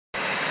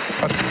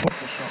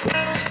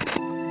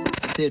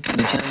The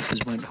campers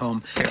went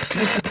home.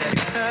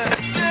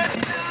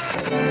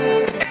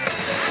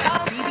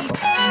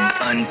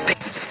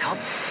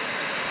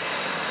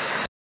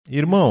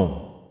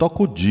 Irmão,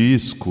 toca o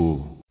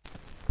disco.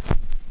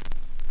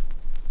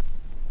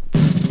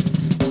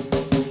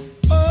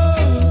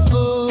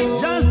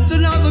 Just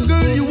another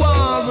girl you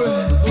are,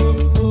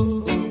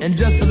 and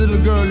just a little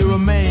girl you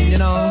remain, you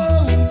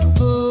know.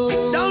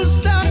 Don't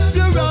stop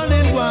your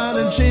running wild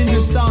and change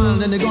your style,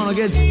 then they're gonna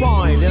get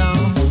spoiled, you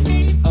know.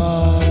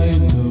 I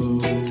know,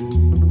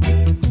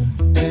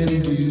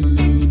 and you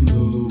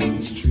know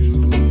it's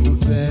true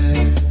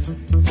that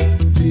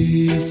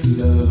this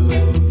love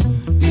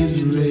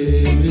is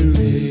really,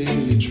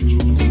 really true,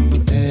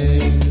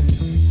 and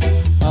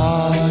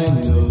I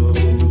know,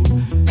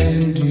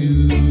 and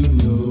you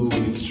know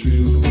it's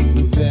true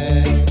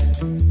that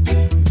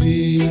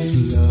this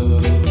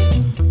love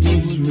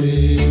is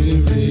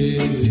really,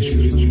 really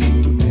true,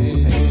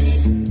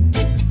 and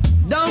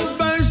don't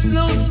burst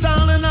no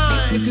style and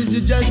eye, 'cause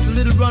you're just a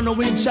little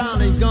runaway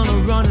child, ain't gonna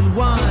run and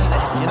whine,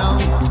 you know.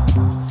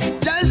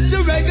 Just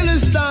a regular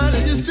style,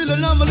 and you're still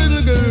another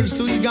little girl,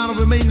 so you gotta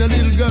remain a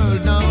little girl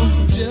now.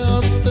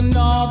 Just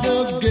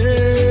another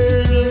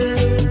girl,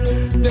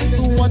 that's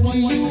what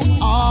you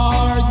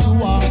are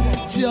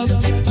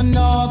just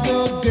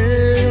another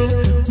girl.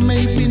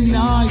 Maybe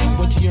nice,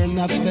 but you're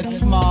not that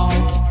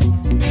smart.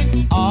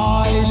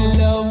 I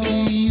love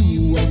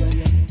you,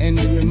 and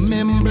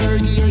remember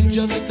you're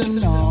just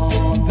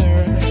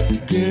another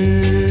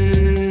girl.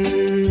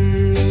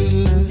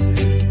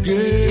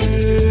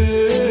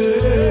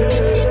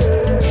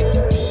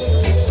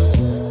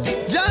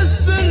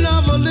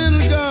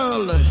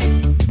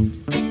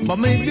 But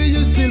maybe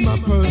you're still my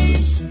pearl,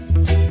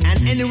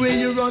 and anywhere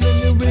you run,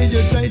 anywhere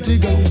you try to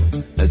go,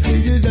 I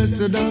see you just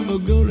another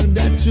girl, and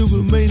that you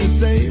will remain the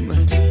same.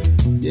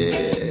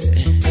 Yeah,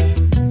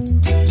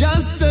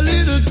 just a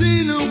little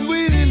teeny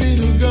weeny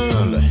little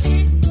girl.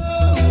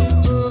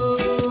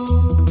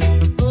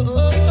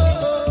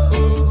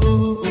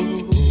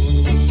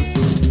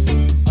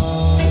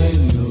 I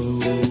know,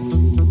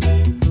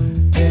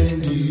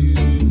 and you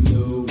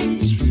know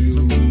it's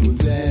true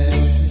that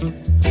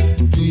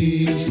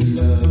this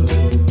love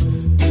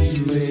is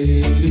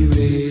really,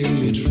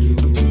 really true,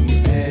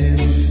 and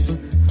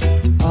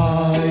I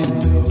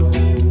know,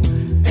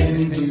 and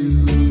you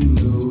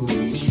know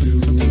it's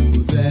true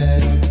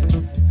that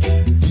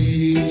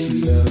this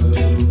love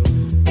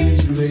is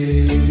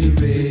really,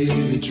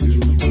 really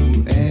true,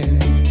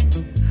 and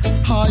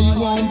I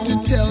want to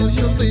tell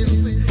you this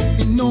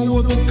in no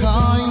other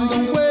kind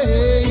of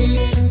way.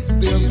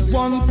 There's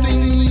one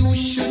thing you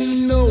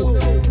should know,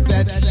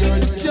 that you're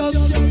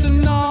just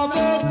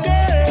another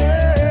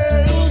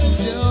girl,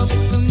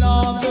 just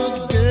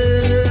another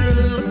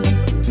girl.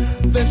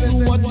 That's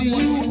what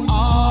you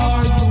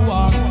are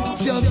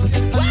just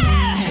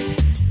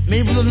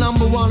maybe the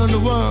number one in the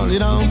world, you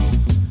know.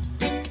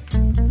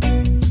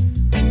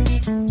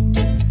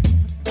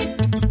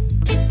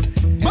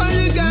 But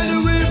you gotta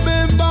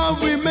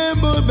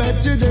remember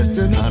that you're just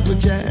another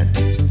cat.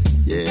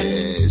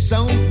 Yeah,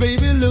 so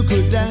baby, look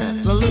at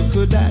that,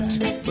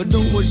 but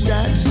don't watch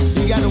that,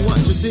 you gotta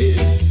watch this.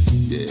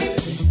 Yeah.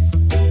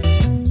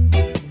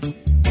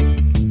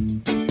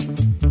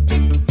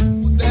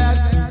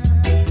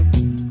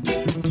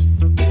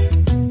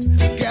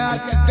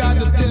 Got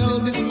to tell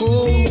this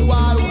whole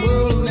wide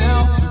world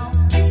now.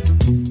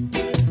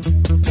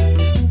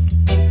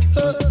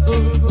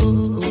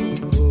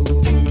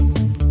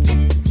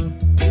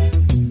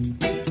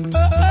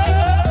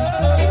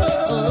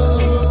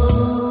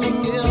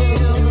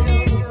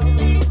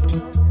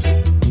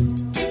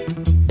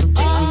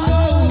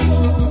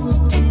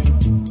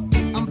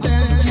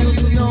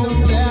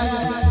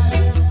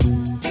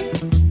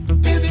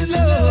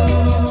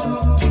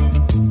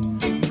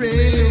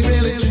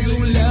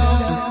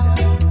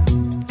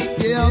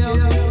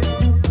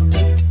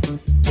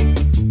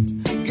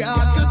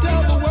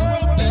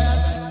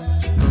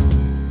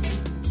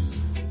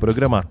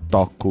 Programa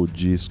Toca o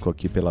Disco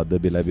aqui pela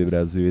Dub Lab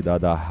Brasil e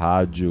da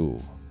Rádio.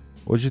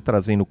 Hoje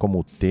trazendo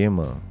como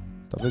tema,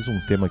 talvez um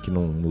tema que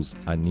não nos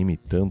anime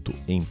tanto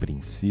em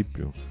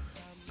princípio,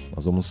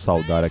 nós vamos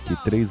saudar aqui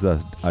 3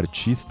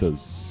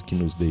 artistas que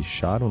nos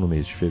deixaram no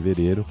mês de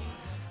fevereiro,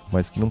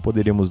 mas que não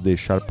poderíamos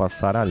deixar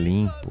passar a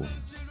limpo,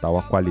 tal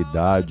a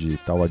qualidade,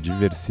 tal a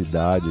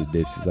diversidade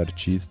desses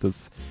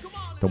artistas.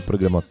 Então o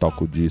programa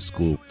Toca o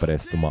Disco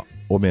presta uma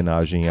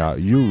homenagem a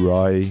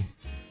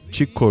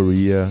R.I.P,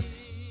 Corea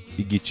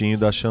e Guitinho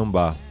da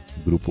Xambá,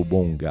 grupo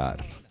Bongar.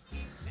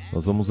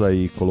 Nós vamos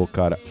aí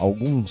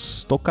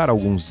tocar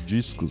alguns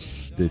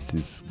discos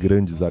desses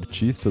grandes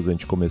artistas. A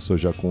gente começou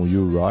já com o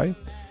R.I.P.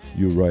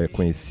 R.I.P é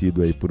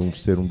conhecido aí por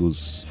ser um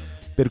dos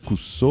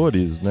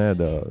percussores, né,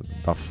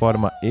 da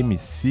forma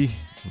MC.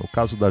 No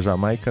caso da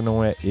Jamaica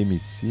não é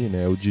MC,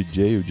 né, é o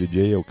DJ. O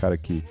DJ é o cara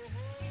que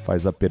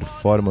faz a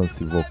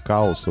performance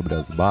vocal sobre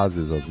as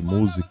bases, as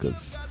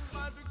músicas.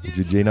 O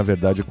DJ, na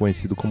verdade, é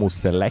conhecido como o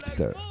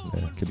selector,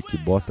 né? Aquele que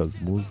bota as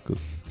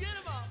músicas.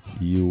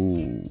 E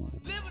o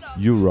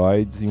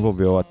U.R.I.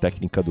 desenvolveu a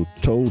técnica do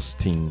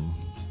toasting,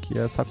 que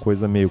é essa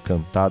coisa meio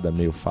cantada,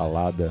 meio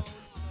falada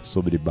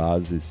sobre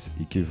bases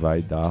e que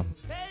vai dar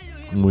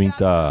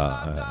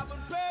muita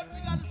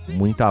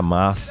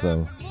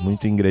massa,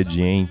 muito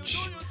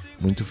ingrediente,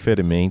 muito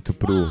fermento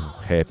pro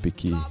rap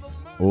que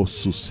o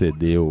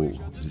sucedeu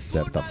de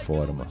certa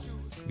forma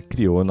e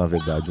criou, na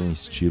verdade, um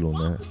estilo,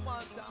 né,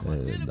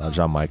 da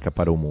Jamaica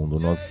para o mundo.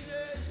 Nós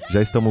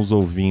já estamos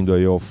ouvindo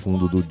aí ao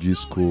fundo do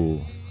disco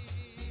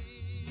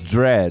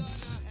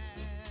Dreads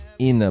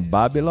in a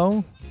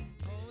Babylon,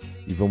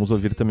 e vamos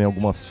ouvir também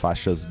algumas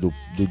faixas do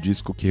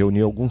disco que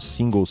reuniu alguns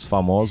singles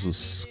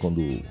famosos quando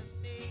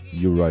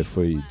U.R.I.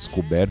 foi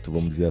descoberto,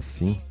 vamos dizer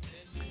assim,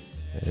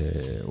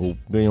 ou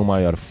ganhou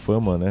maior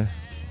fama, né?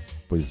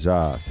 Pois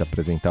já se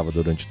apresentava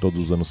durante todos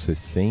os anos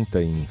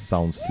 60 em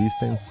Sound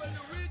Systems,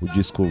 o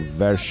disco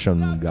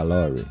Version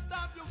Galore.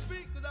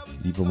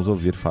 E vamos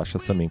ouvir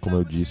faixas também, como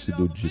eu disse,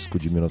 do disco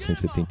de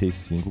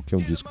 1975, que é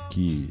um disco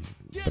que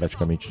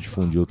praticamente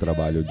difundiu o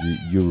trabalho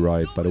de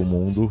U.R.I. para o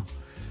mundo,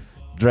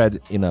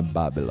 Dread in a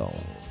Babylon.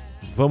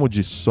 Vamos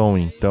de som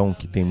então,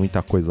 que tem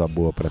muita coisa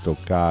boa para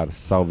tocar.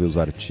 Salve os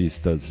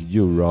artistas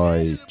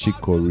U.R.I.,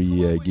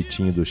 Corea,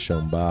 Guitinho do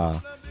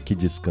Xambá, que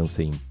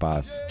descansem em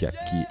paz, que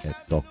aqui é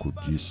Toca o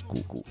Disco,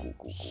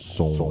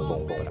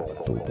 som para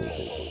todos.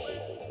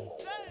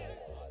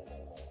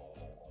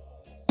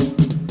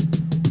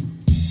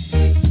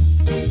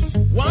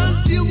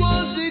 Once you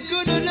want it,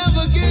 could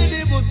never get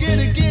it, but get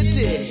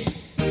it.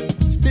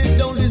 Still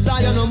don't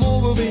desire no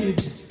more of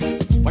it.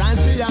 But I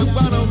say I'm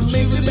gonna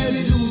make the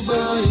best do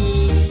for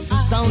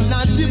it. Sound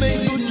not to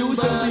make good use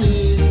of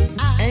it.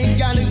 Ain't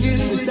gotta get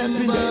me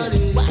stepping there.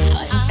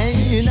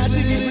 Ain't not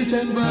to get me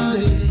stepping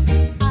there.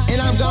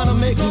 And I'm gonna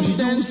make you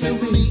dance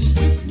with me.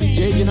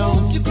 Yeah, you know.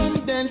 Won't you come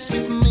dance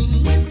with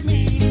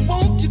me?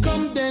 Won't you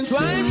come dance with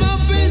me? Try my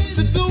best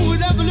to do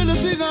whatever little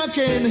thing I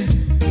can.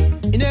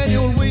 In any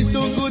old way,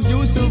 so good,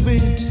 used to be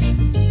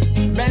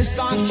best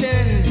I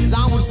can, as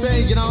I would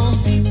say, you know.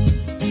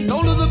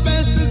 Don't know the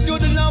best is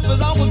good enough,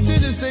 as I would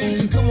tell you,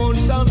 say, come on,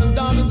 sons and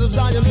daughters of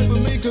Zion, let me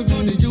make a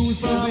good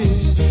used to be.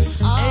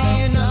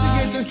 Ain't not to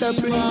get to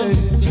step in there.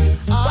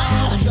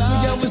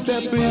 You get me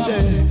step in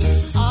there.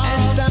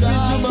 And step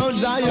into Mount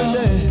Zion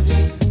there.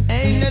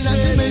 Ain't not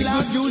to make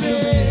good use of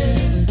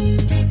it.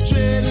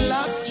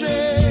 Dreadlocks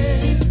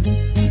straight.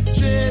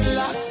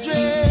 Dreadlocks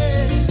straight.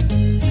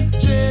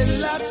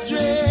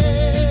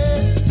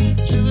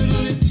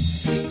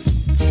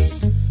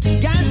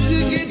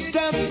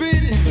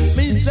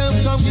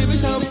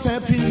 Some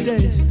pep in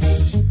there.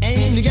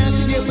 Ain't you got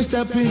to get me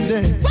step in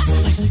there.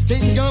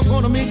 Think I'm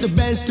gonna make the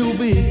best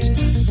of it.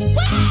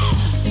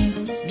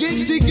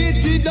 Get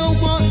it, don't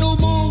want no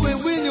more.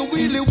 And when you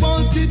really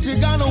want it, you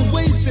gotta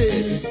waste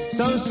it.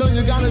 So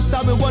you gotta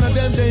stop it one of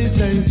them days,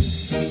 say.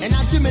 And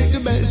not to make the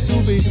best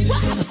of it.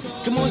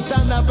 Come on,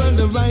 stand up on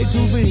the right to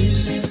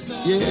it.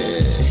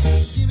 Yeah.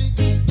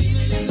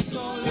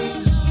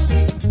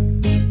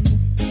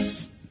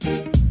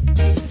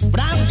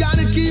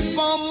 Keep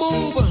on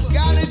moving,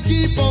 gotta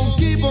keep on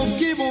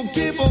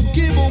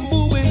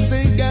moving.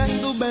 Say, got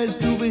the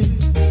best of it,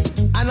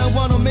 and I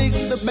wanna make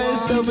the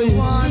best of it.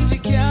 Want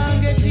it,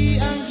 can't get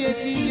it, and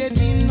get it,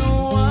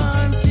 no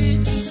want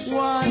it,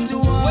 want to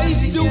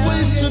waste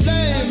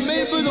today,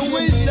 maybe the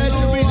waste that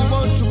you really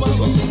want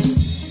tomorrow.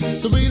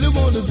 So really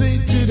wanna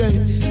take today,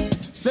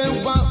 say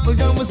what we're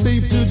gonna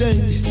save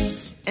today,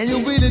 and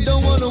you really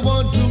don't wanna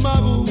want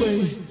tomorrow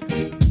away.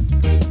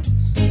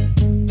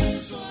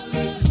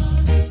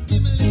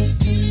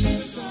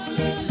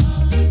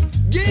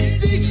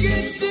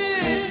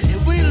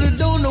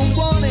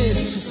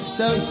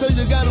 So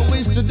you gotta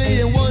waste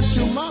today and want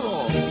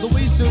tomorrow. The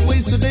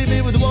waste today,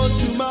 maybe the want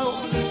tomorrow.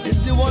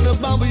 If you wanna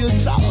bother your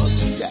sorrow,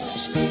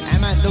 gosh,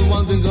 I'm not the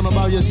one that's gonna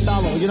bother your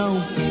sorrow, you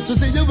know. So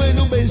say you ain't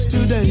no best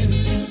today,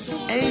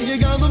 and you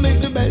gotta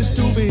make the best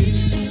of it.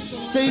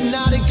 Say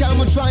now they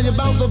come and try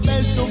about the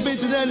best of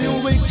it, and then you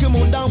wait, come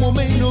on down with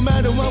me, no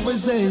matter what we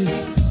say,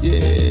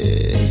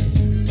 yeah.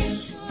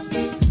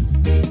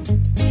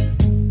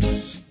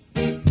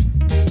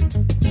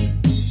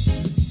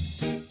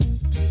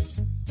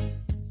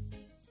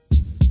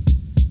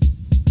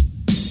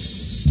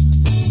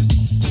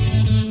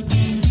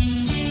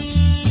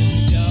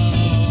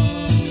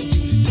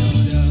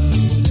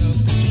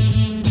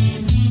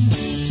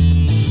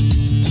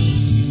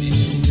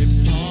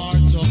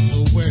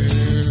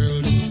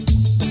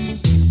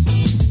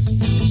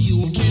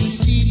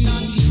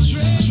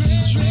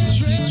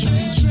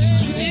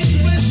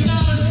 It's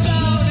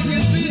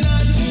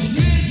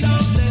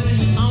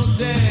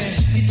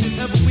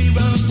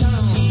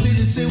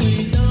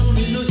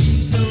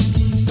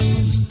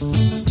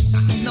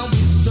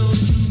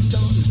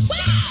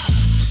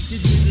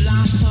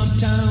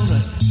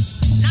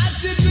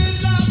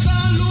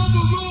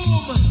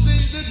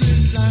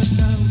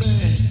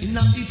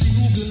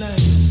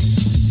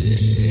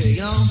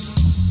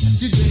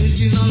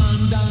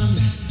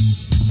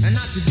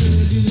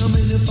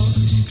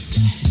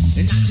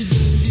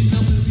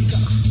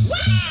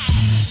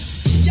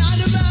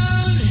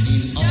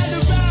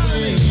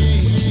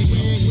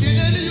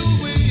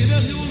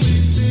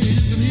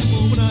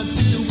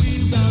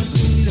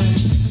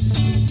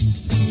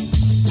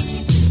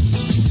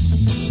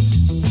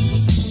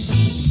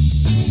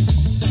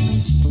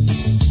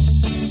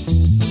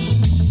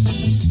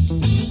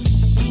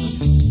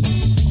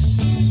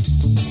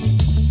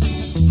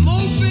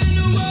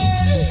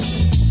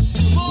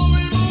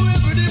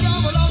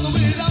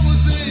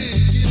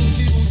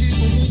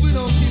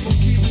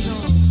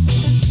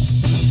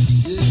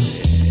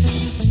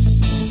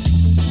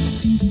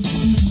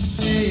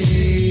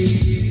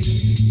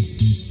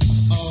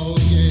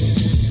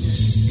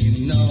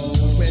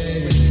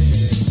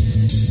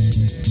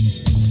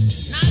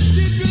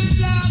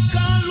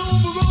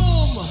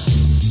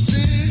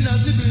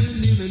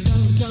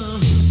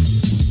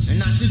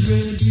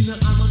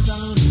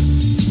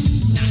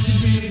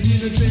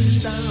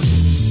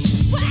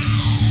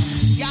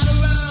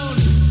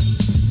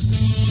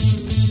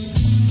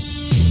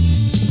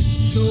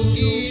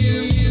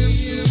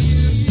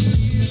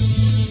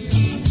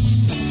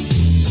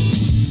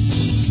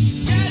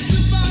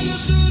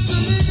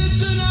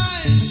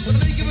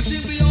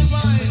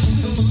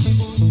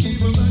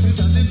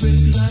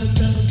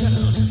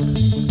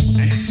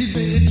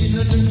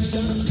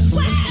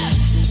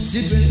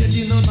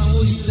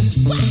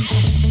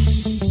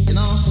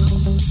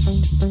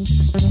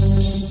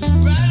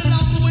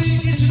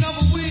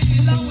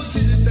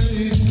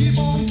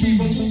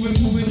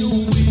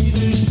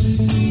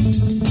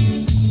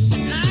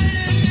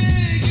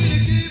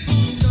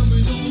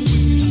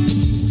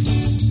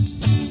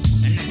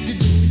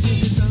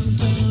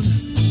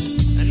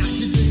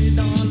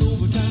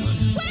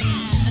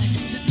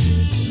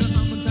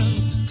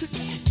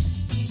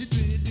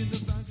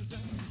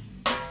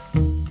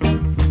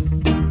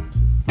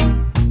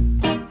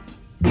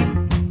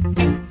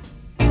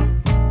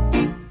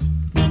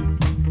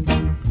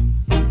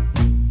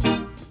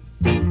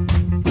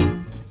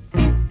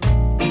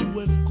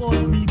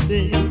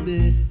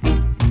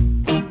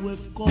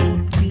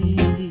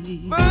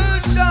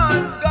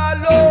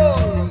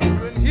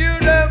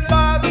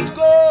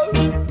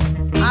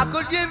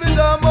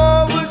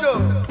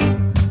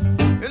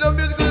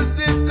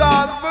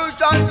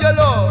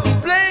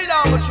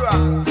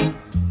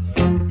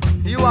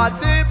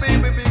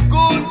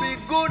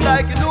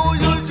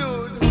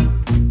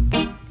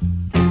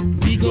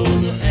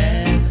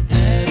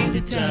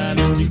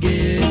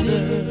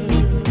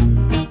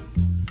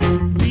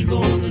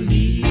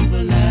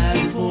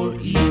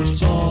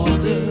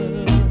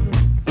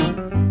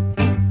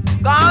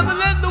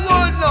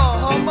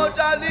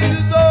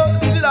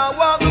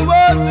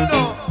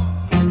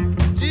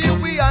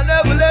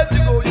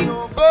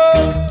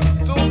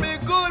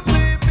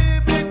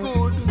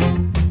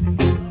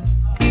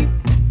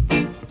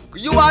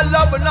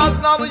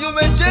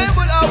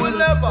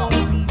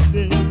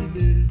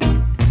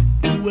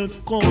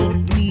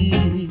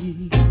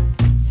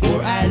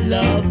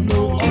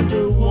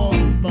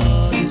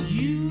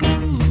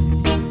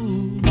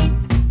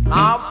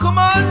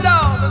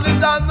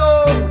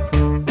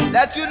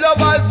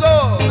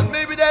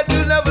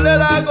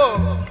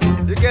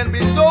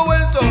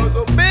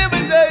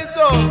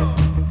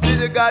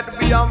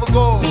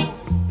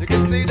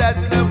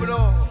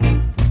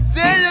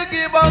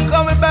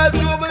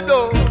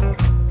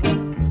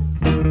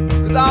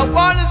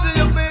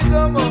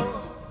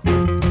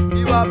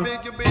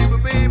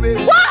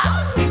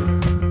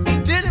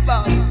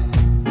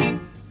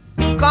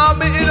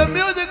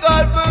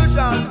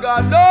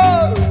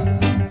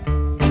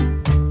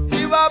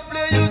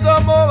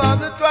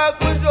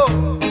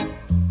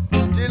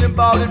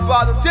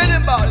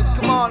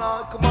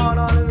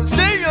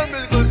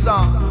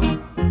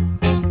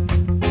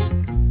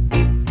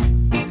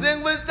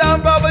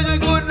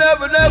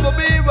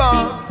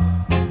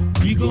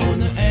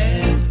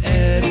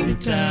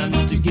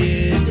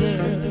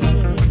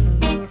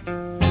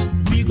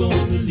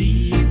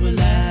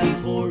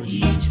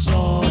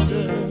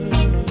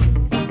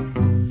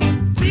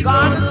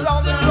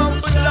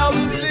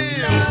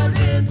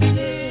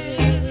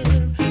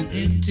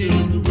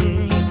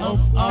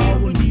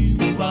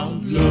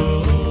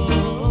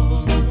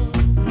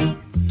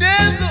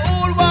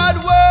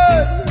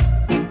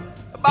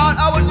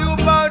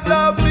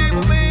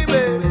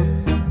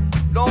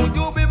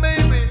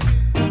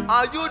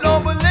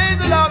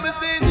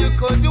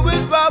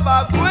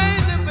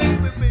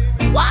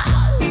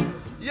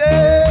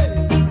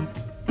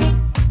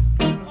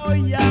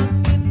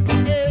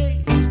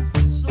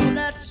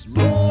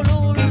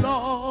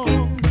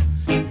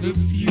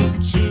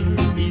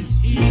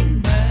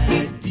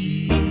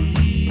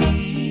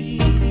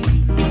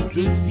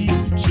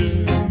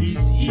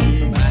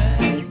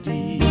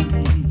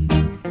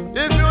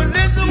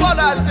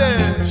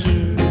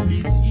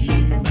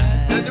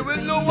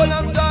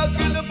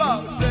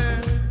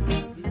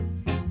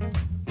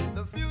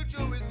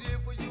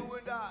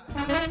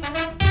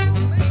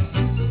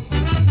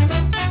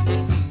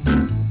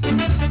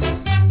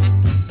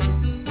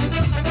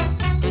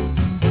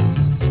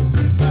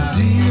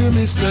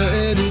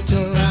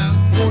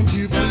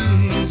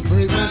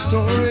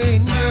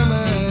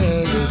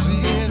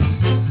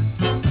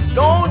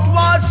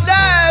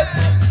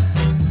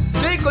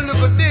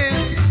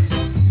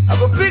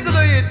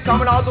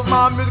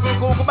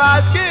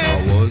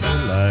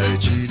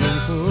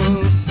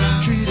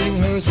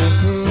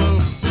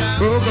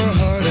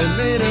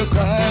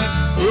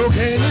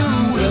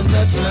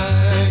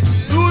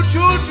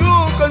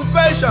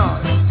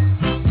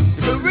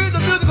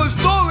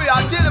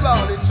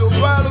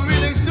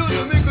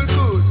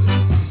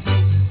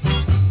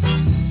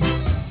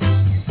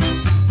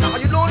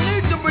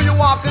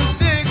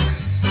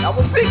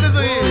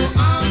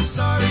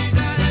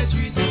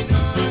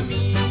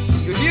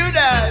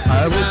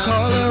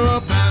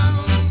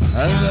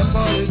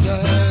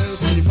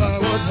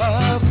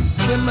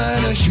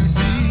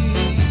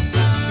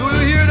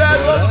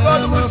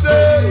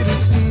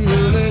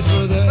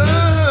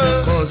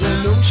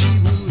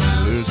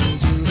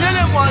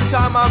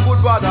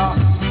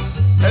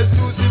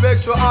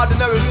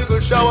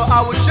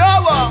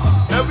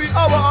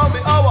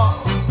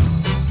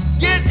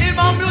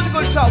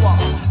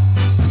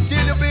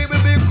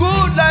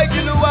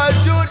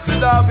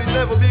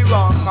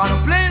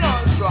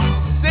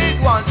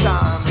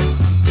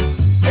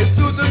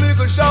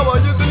Shower,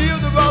 you can hear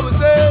the rubber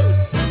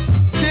say,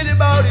 tell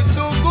about it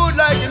so good. good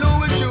like you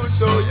know it should.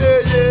 So yeah,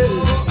 yeah.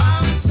 Oh,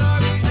 I'm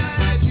sorry that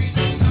I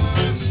treated you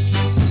wrong.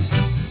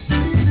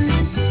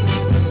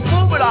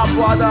 Move it up,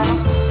 brother.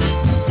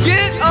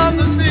 Get on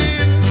the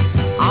scene.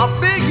 I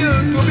beg you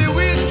to be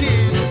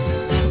wicked.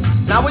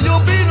 Now when you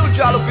be no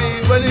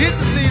jalopy, when you hit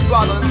the scene,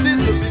 brother and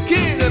sister, be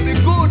keen and be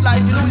good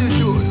like you know you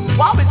should.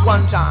 Wop it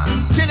one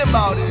time. Tell him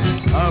about it.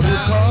 I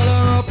would call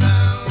her up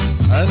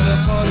and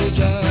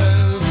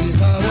apologize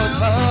if I was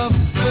half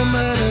the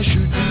man I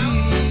should be.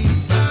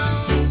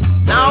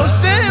 Now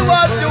say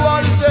what you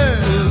want to say.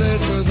 Too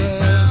late for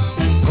that,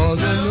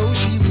 'cause I know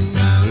she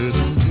won't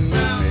listen to me.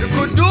 You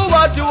could do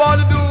what you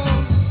want to do.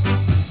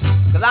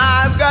 'Cause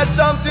I've got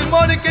something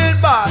money can't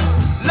buy.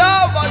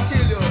 Love, I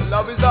tell you,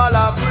 love is all I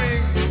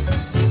bring.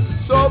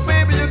 So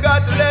baby, you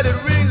got to let it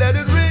ring, let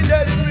it ring,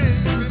 let it ring.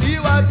 You can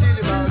hear what I tell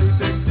you about it.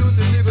 Takes two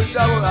to leave a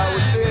shower, I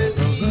would say.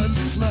 So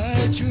that's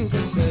my true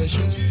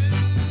confession.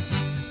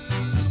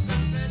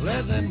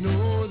 Let them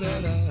know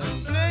that I'm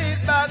Play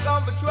it back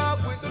on the trap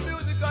with the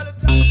music on the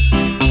top.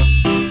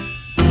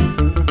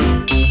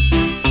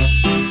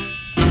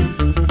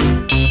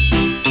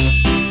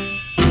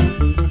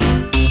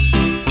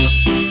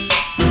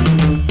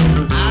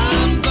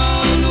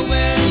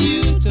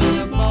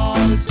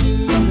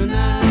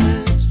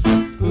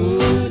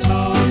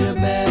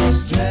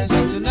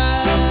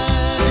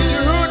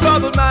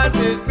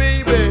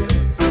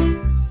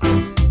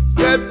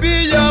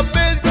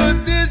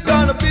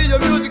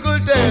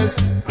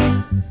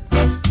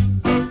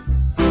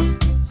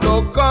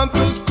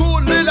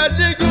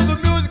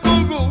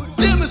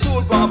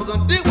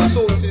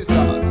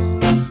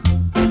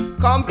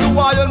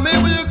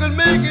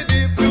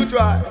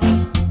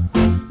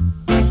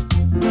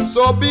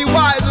 So be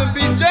wise and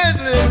be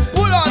gentle and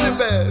put on the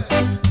best.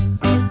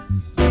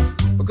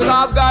 Because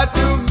I've got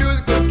two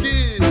musical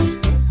keys.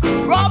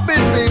 Drop it,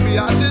 baby,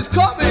 I just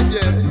coming,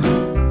 yeah.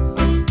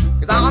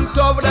 Because I'm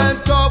tougher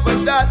than tough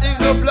and that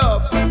ain't no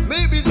bluff.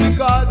 Maybe it's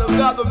because I've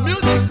got the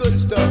musical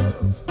stuff.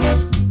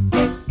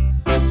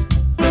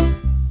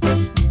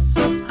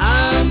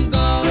 I'm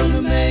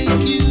gonna make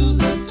you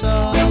the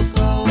talk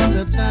of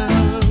the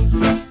town.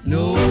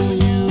 No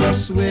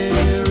use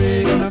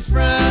wearing a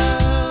frown.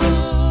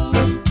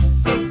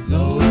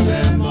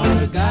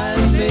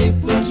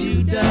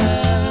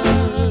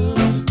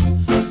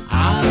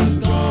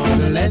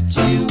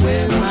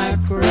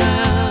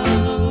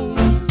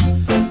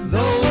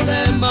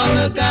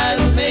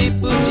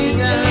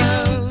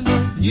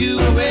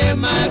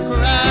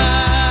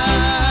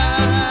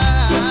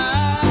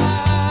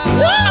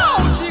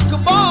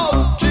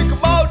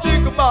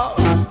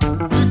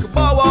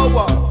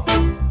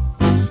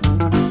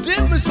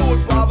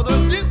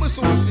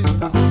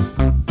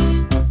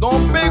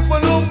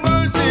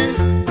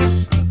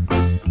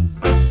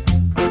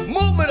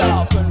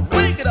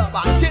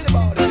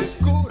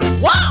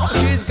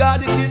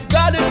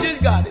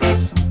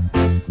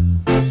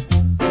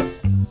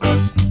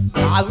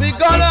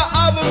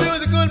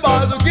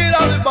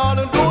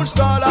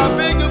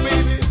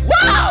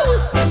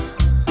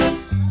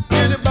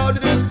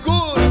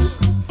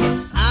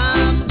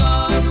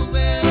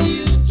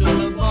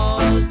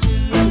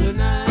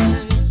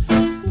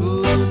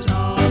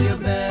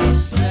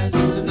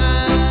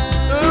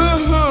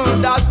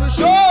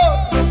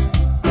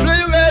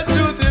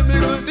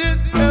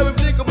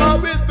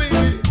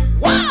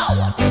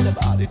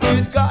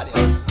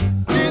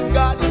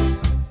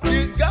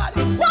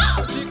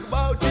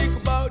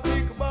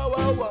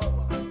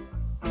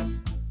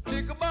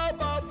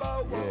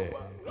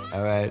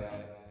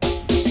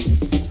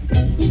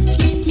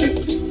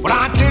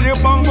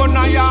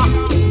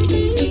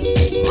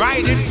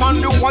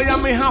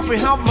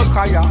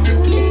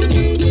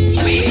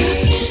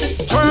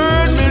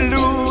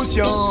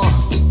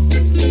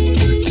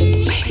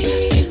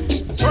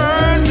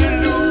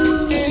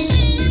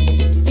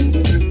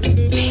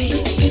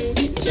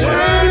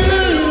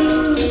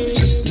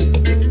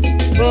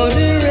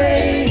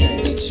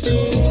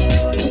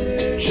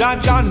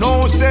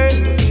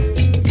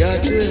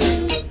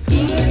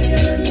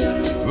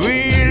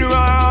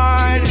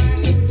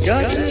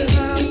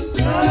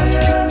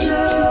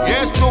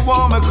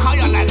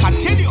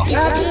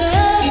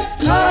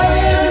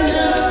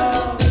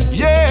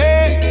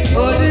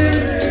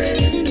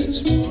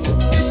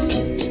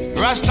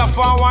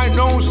 Rastafari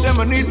knows him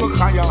and need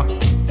Makaya. I'm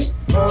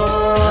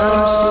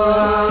so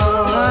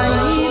high, I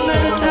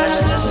even touch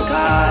the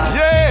sky.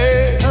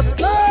 Yeah.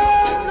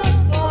 Above the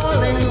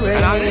falling rain.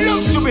 And I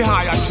love to be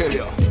high, I tell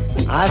you.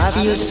 I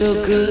feel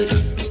so good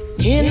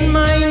in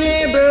my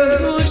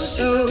neighborhood,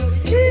 so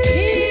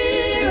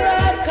here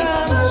I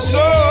come. So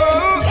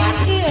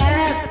got to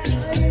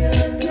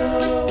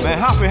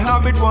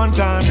have it one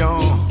time,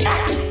 y'all.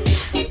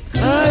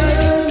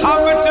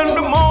 Have it in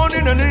the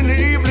morning and in the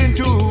evening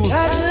too.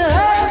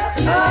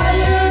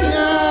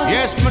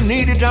 Yes, me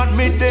need it at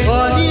midday.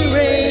 For the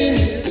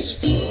rain.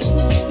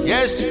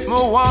 Yes, me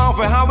want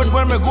to have it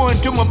when me go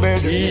into my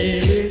bed.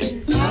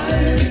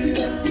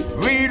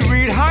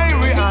 Read high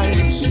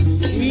eyes.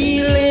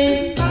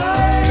 Feeling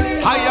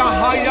higher,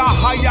 higher,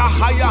 higher,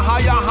 higher,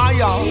 higher,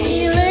 higher.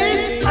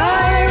 Feeling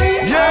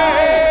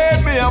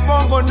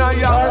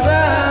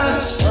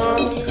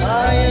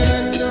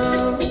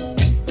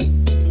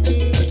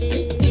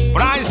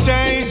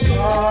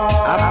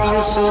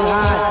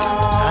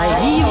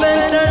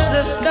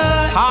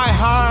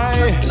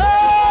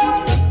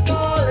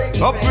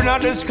Looking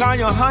at the sky,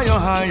 you're higher,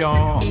 higher.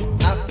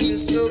 I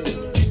feel so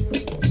good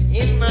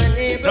in my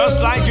neighborhood.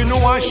 Just like you know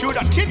I should,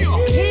 I tell you.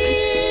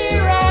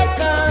 Here I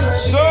come.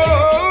 So,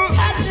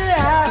 Got to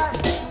have,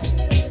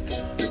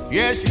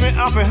 yes, me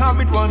have to have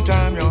it one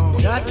time, yo.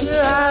 got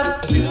to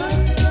have.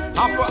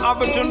 Have to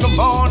have it in the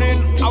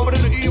morning, out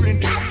in the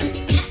evening too.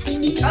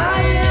 I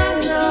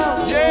am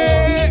now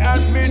Yeah,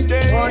 at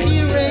midday. for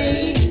the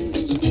rain.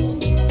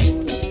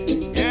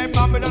 Yeah,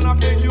 Babylon, I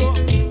beg you.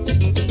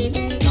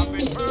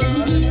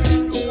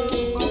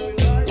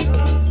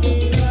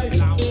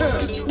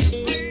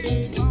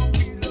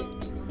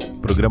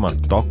 Programa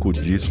Toca o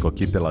Disco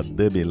aqui pela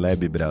Dub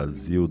Lab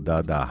Brasil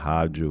da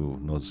rádio.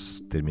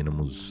 Nós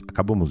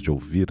acabamos de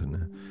ouvir,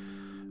 né,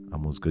 a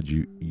música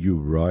de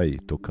R.I.P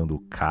tocando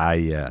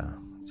Kaya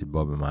de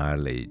Bob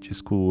Marley,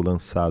 disco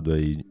lançado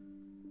aí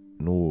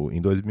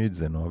em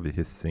 2019,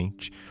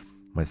 recente,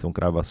 mas são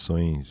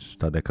gravações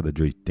da década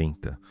de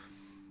 80,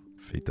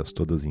 feitas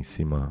todas em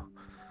cima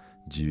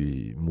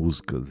de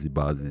músicas e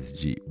bases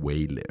de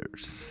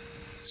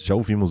Wailers. Já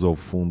ouvimos ao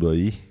fundo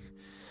aí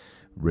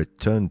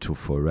Return to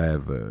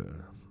Forever,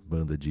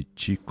 banda de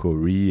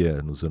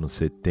Corea nos anos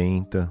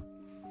 70.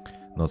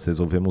 Nós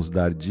resolvemos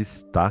dar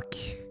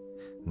destaque,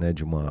 né,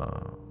 de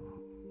uma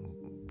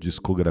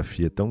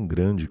discografia tão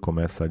grande,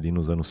 começa ali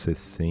nos anos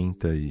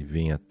 60 e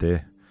vem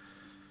até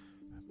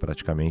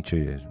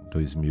praticamente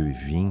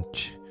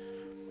 2020.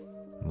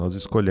 Nós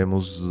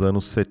escolhemos os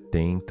anos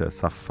 70,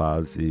 essa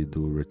fase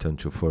do Return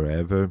to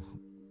Forever,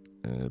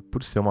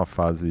 por ser uma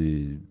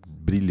fase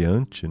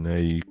brilhante,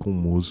 né, e com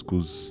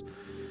músicos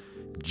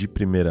de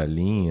primeira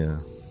linha.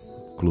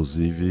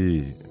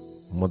 Inclusive,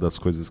 uma das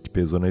coisas que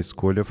pesou na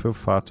escolha foi o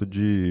fato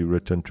de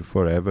Return to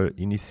Forever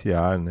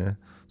iniciar, né,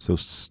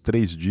 seus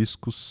 3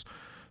 discos.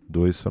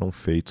 2 foram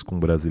feitos com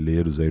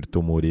brasileiros,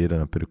 Ayrton Moreira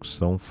na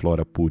percussão,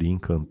 Flora Purim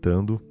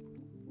cantando,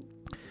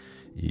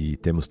 e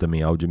temos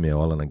também Aldi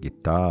Meola na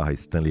guitarra,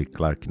 Stanley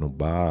Clarke no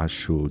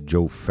baixo,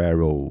 Joe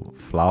Farrell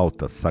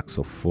flauta,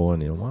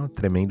 saxofone, uma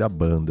tremenda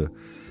banda.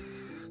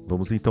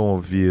 Vamos então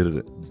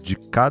ouvir de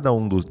cada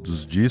um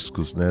dos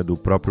discos, né, do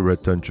próprio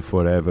Return to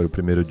Forever, o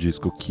primeiro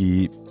disco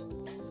que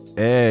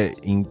é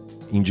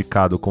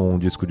indicado como um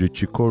disco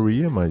de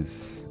Corea,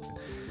 mas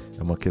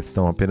é uma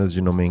questão apenas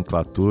de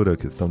nomenclatura,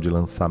 questão de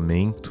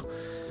lançamento.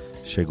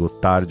 Chegou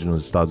tarde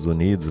nos Estados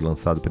Unidos,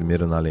 lançado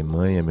primeiro na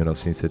Alemanha em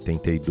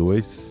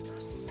 1972.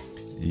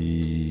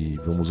 E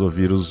vamos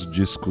ouvir os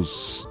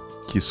discos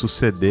que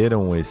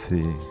sucederam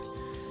esse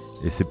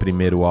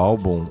primeiro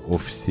álbum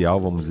oficial,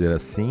 vamos dizer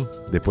assim.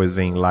 Depois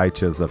vem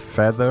Light as a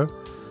Feather,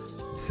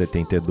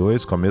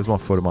 72, com a mesma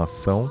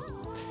formação.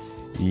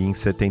 E em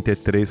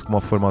 73 com uma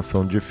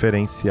formação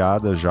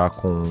diferenciada, já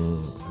com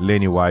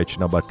Lenny White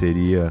na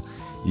bateria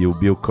e o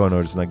Bill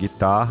Connors na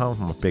guitarra,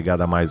 uma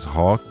pegada mais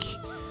rock.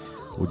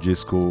 O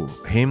disco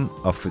Hymn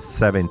of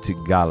 70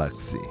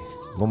 Galaxy.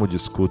 Vamos de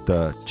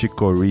escuta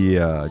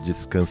Corea,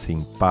 Descanse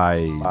em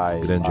Paz,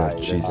 grande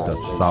artista,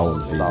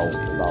 salve.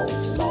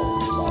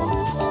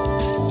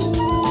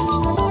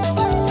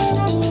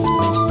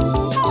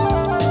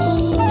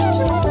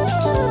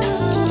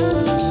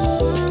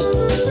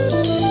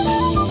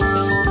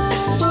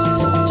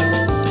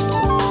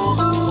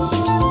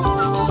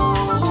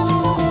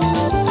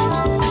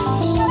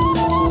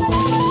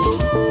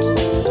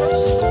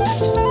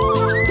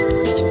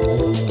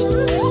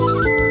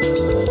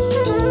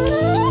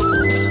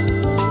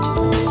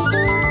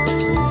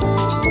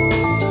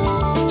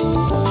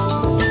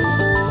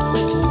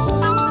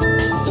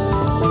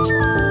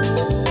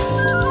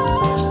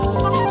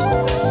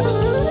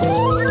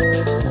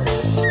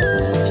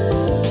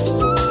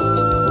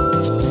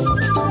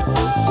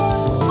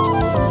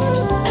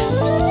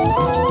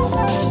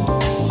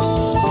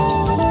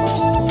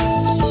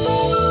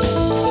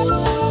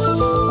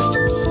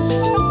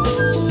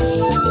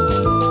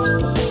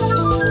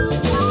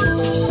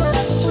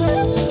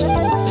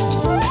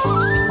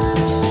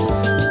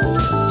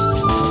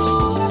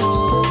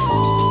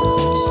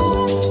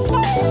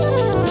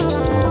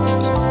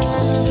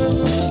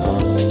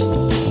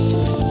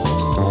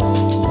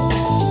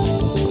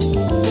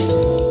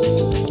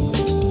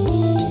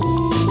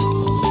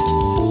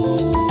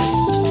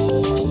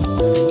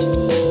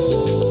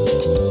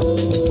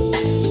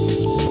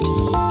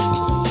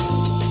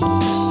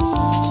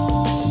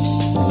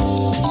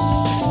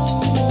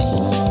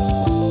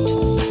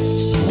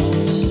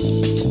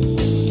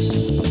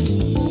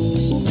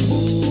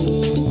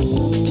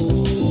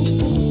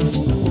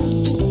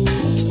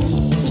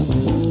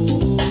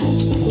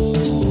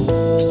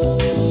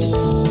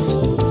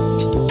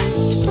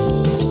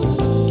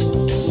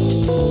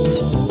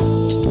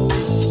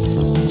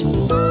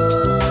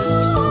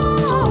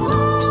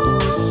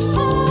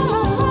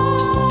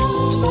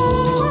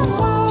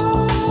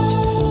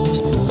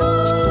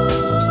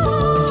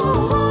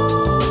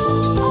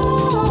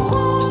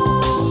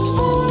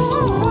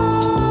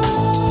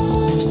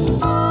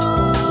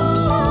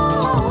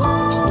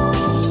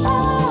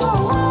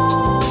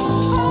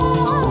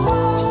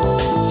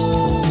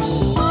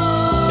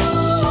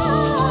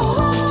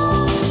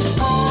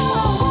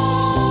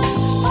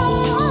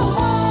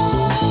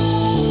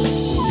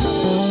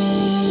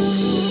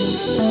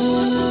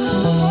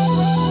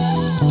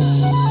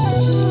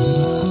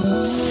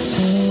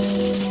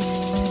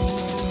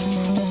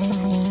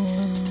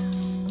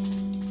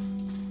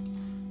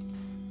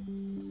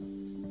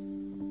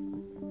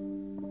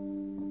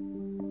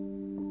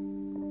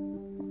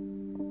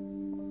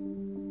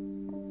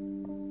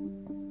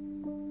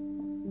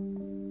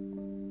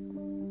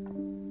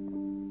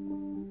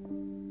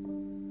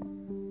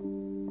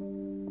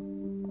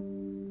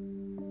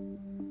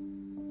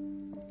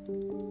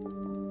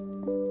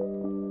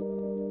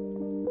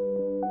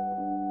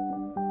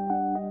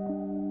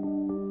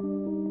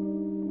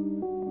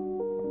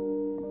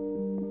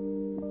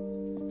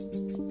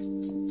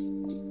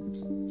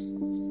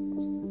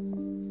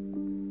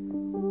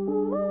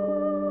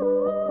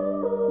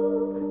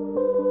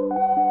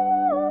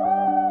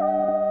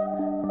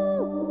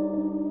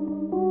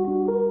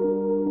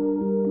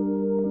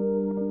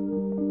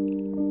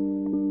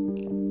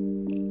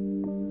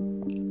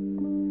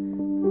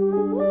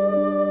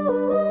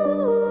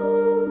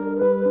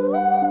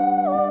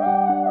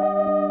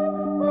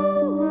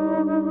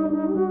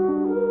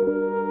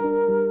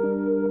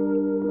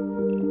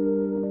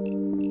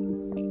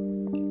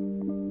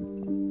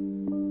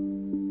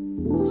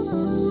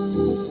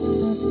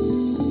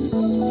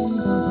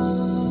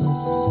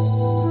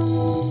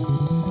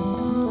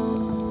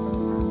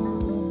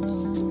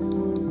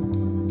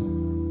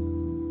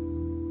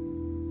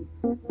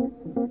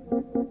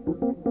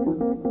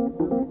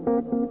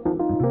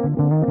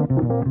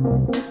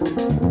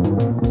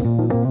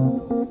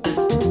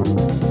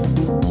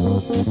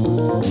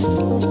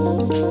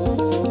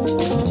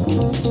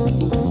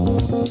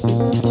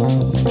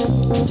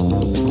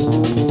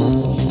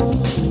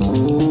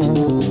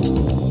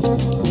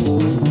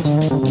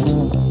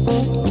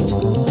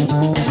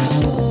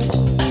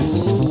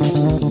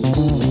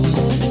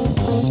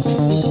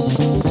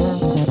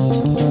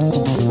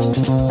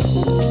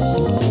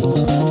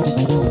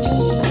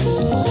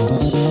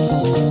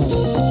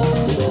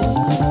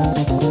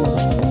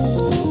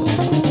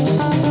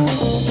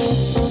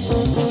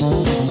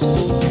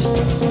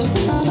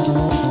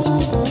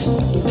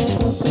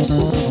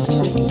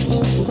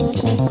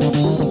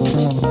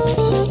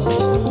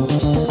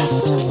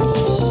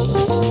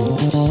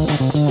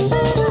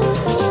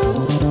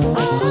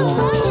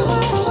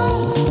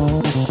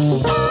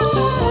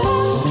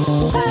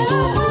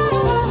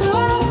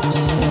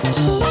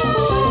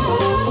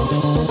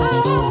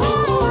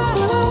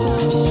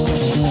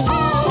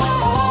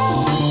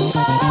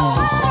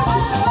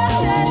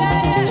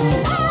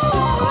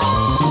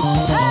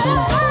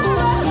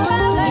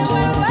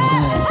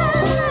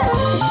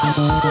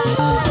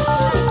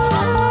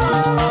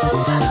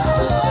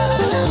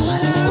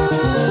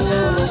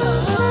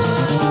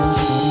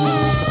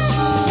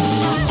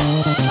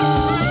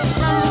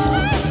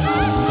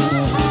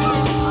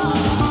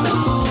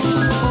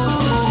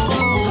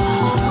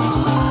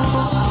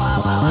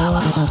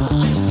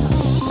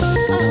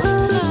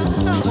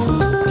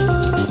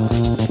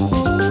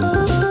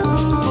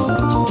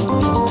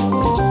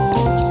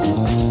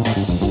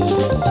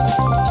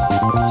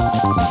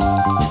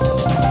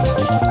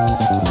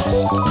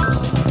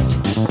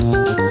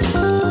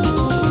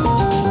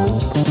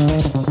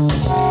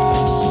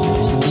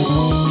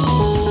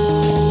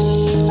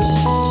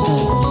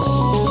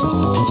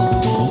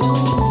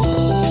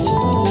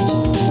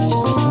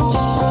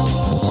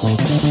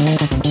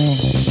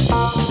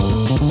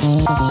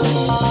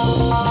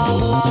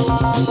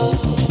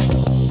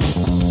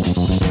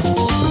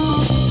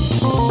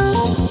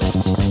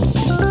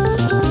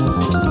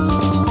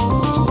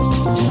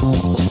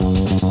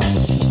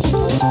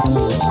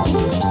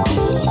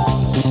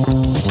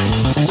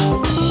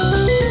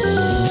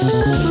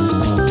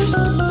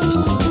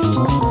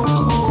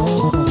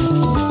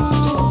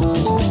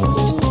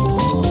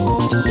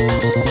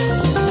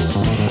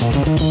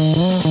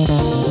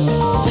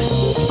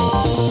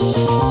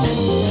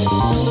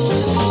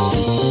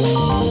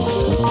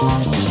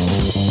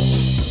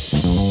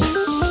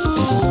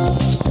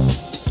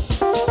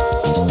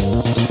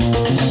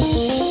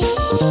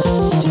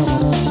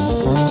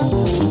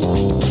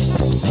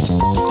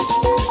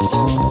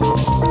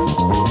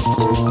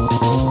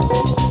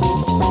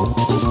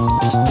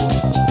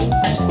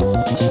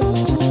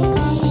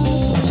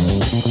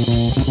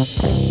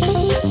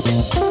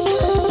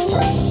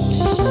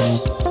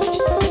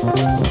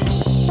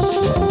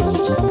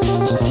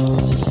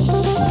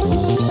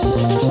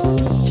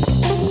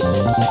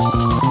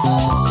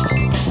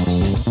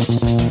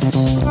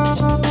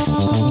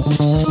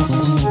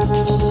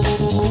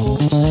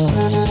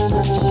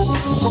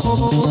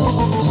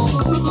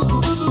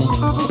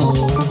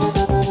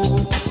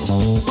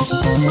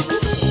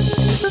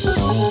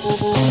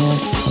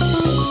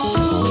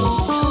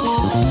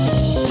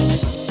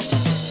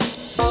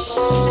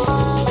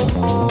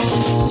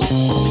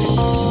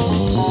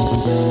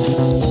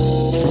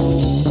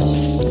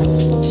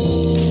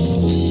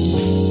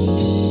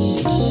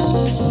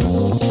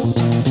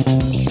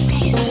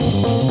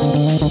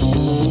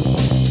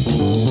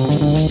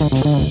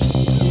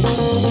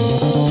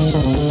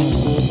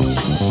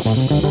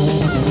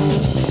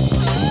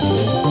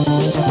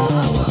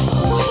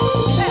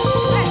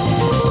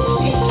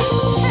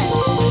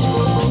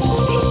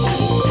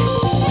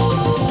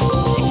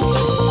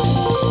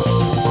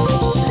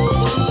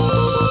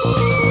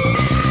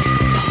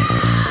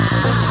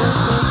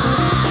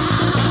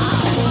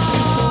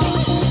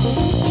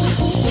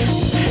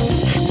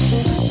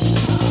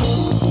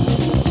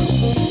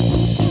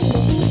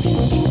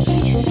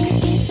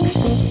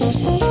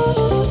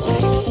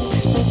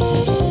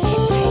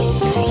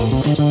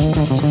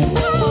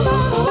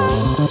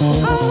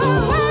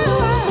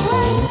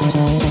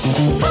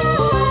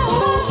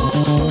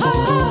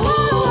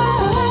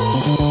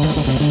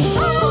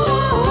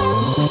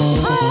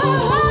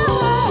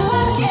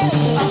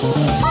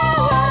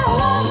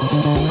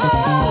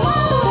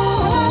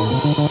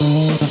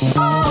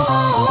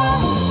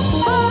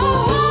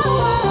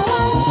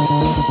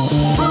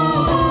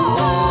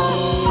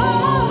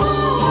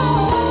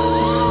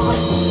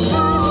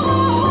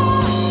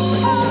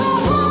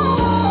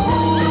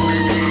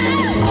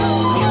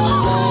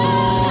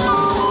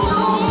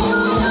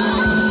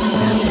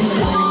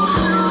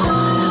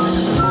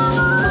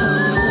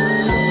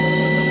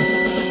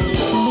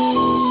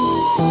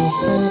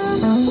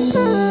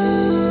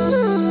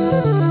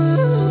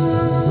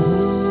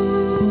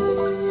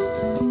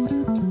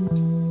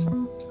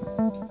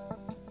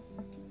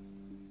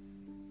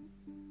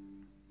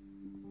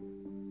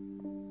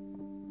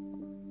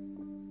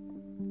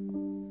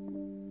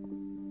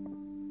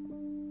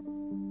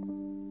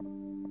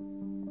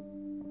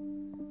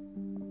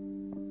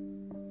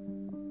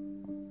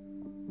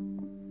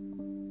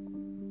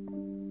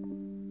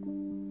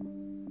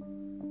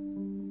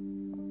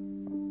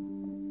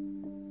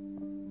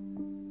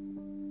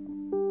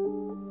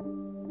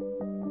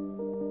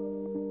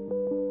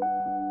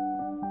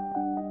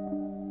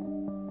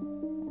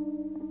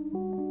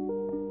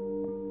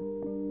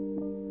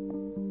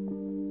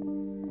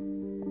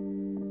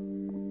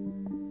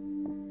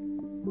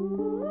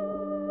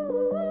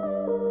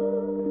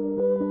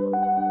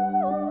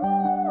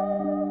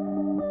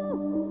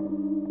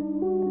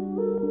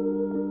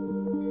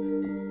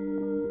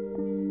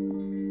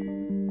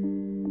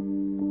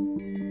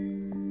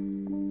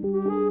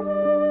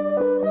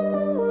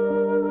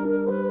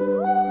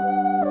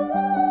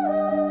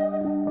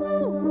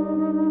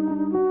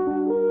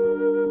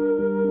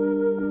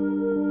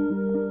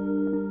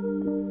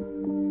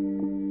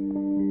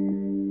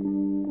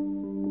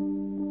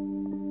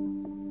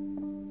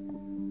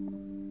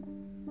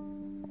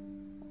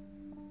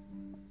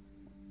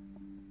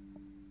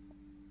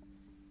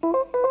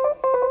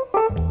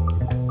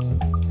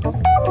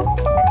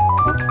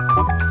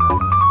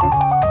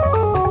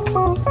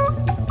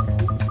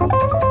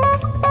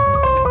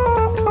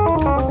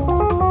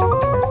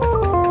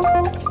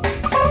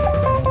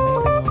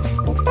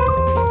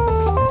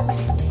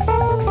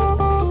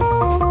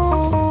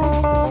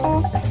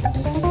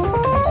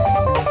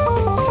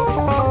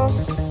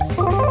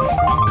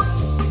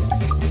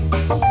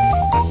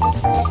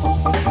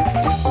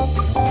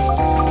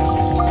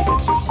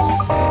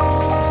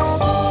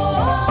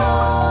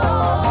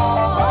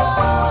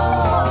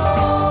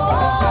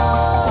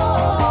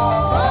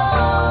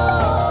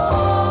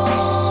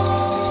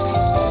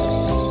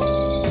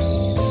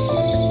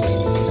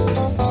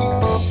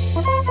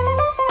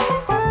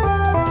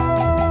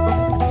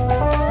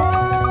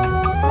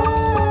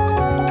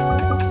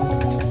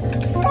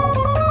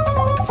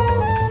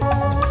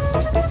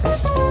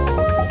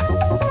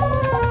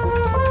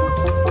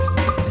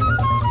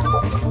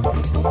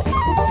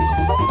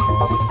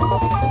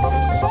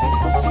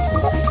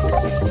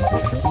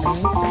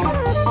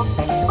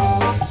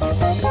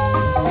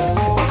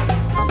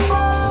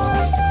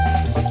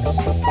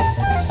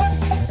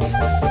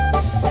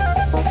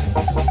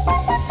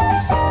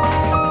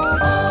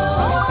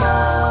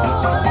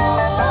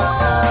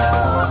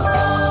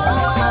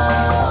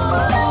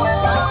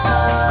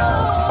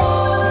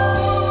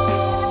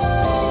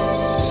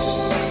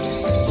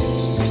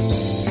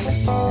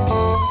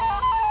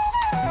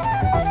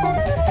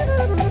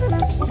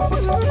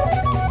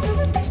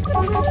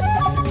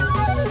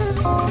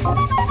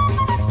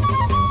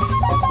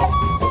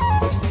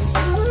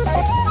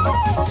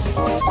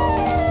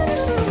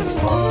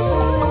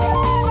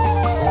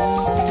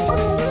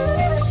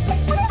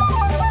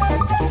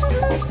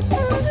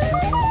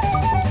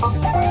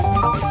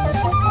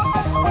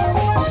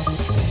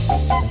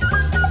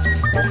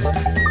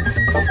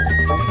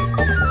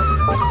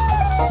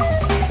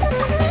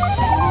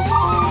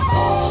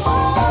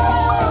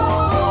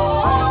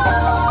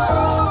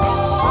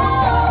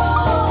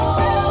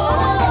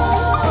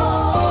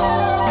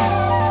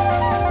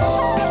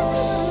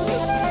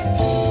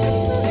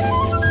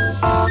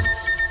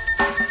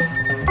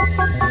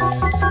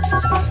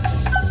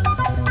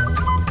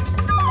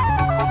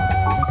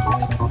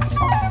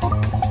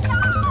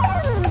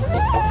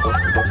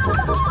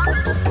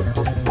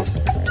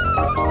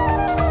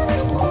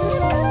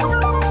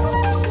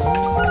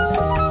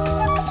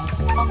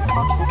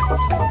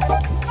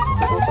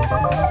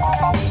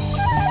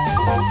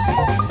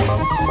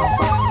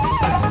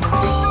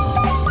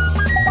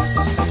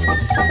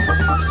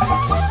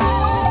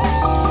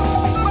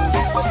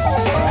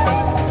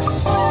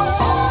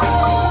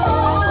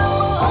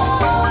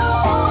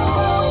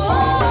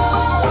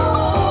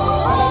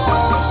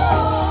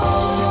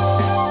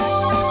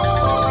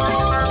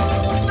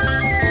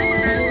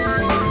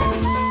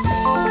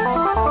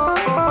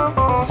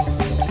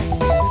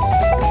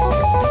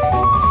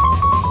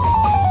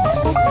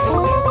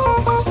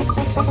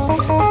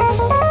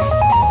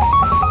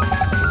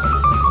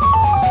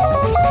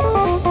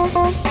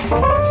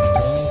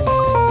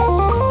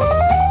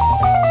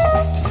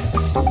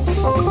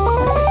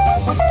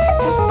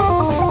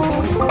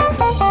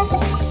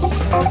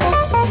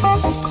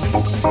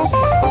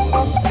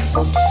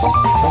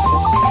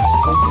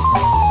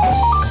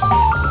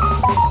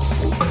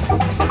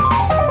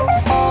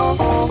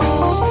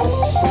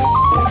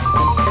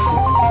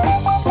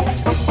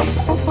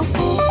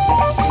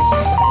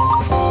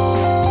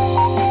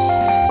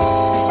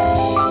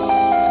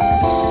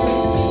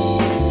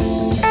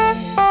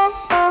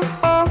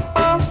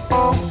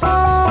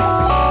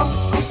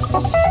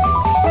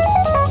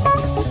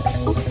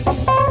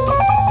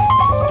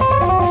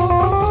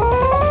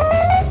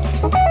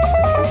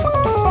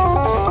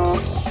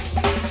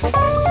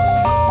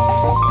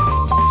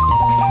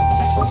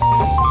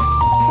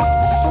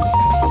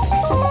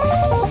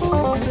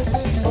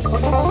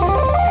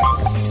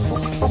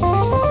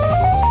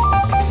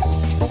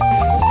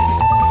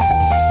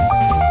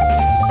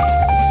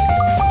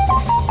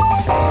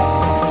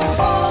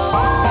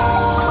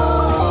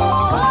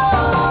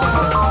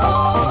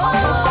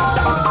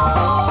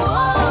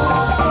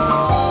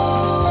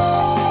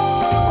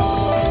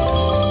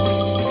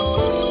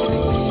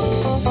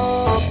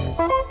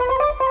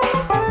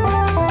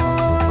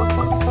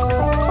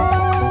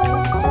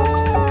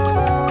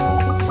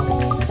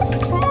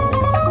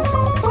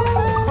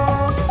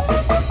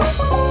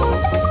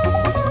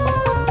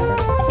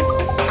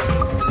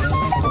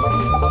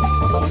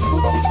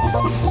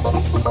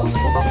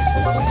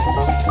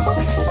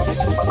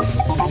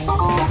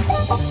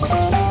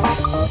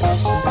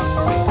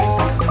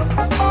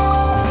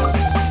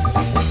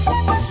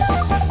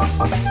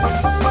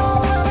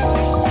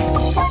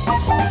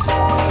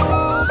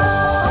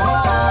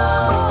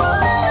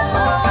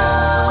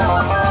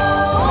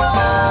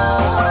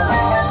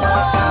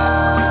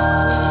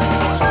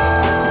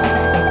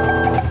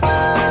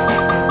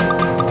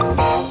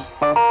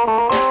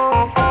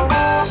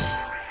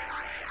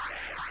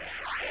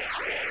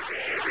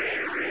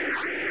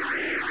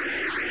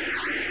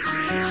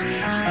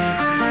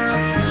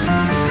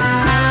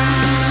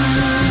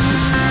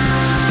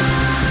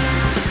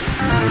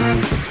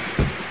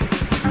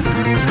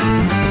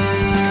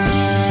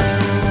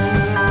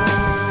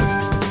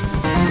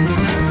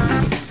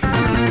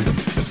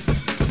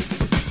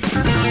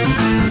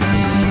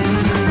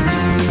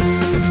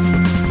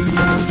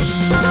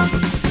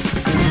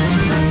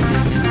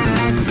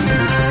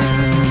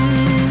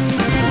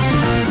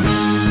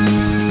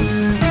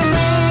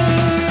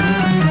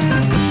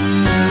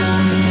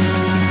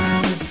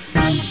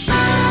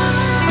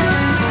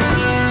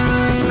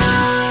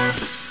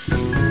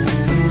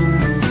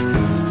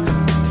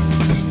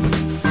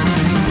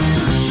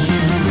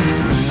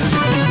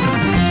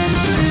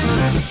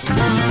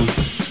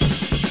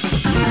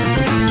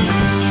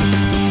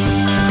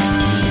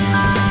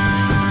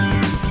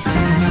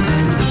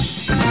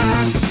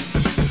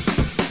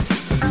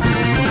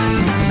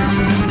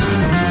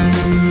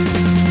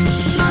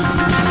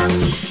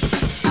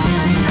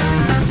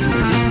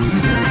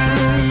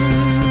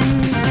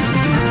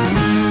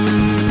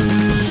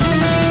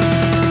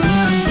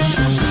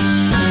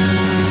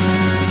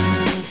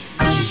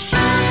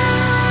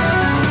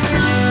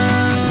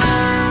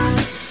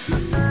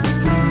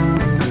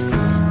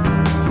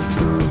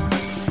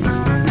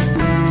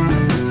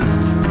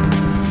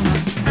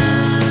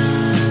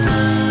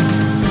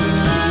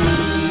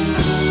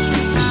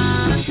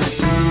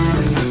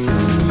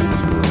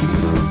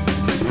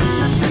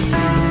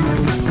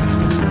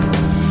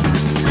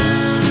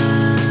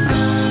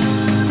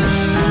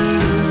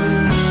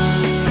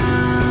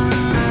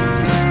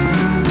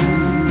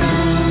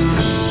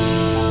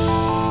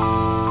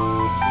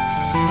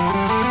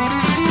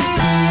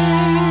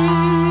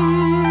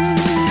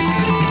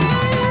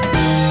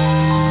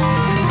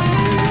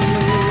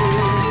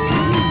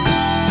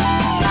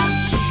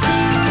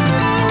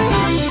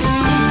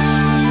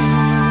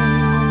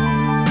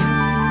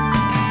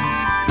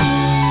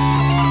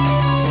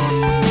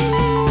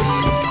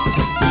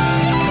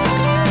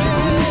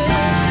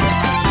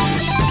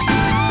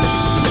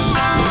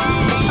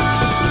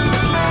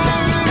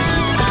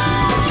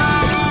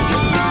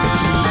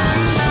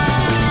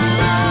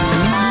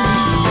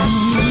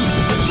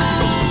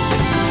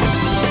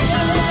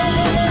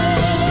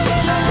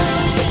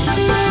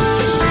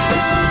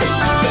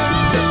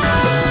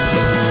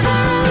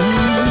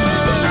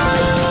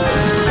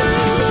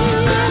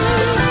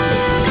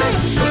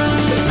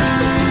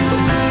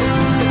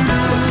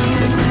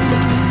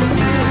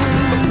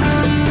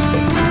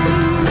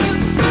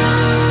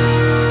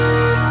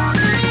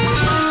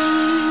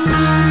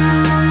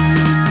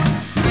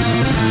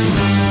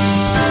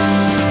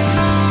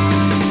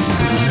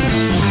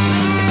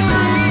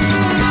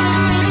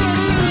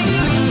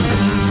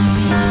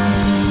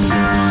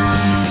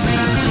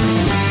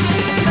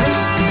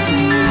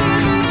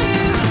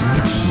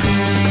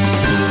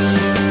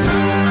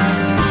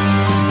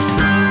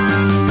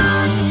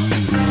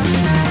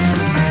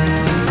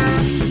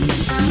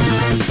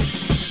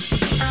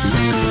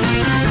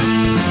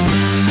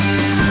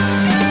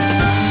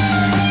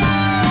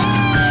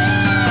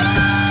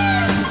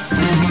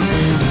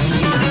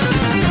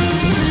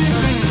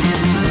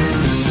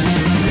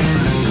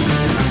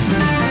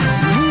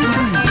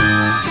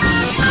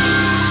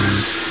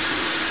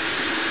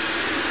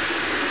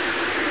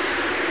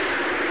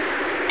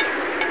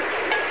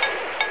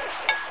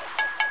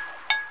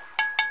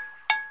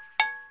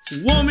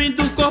 O homem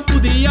do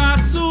corpo de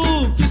aço,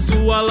 que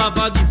sua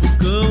lava de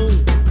vulcão.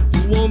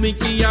 O homem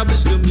que abre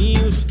os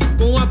caminhos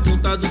com a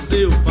ponta do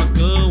seu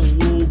facão.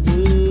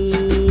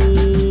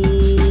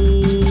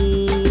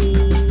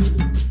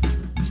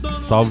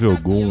 Salve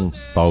Ogum,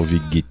 salve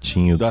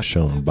Guitinho da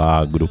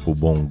Xambá, Grupo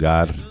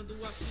Bongar.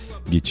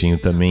 Guitinho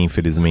também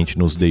infelizmente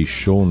nos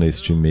deixou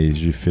neste mês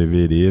de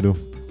fevereiro,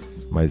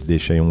 mas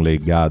deixa aí um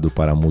legado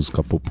para a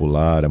música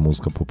popular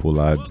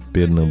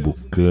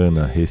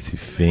pernambucana,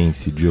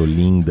 recifense, de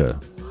Olinda.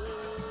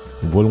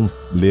 Vou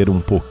ler um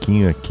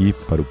pouquinho aqui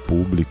para o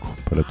público,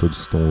 para todos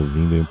que estão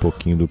ouvindo, um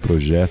pouquinho do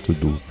projeto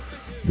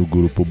do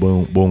Grupo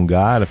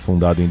Bongar,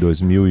 fundado em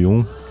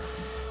 2001,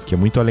 que é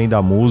muito além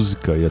da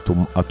música e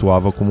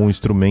atuava como um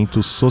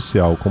instrumento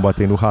social,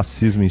 combatendo o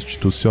racismo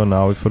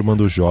institucional e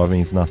formando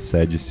jovens na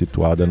sede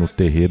situada no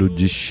terreiro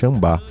de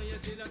Xambá,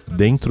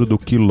 dentro do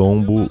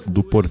quilombo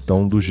do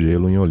Portão do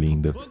Gelo, em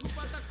Olinda.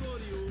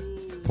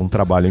 Um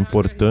trabalho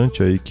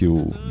importante aí que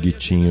o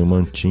Guitinho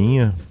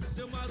mantinha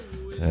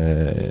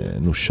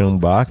no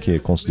Xambá, que é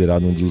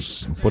considerado um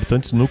dos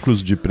importantes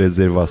núcleos de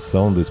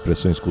preservação das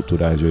expressões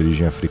culturais de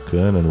origem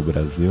africana no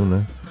Brasil,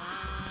 né?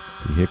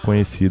 E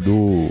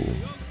reconhecido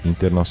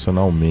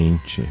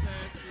internacionalmente.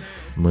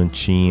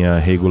 Mantinha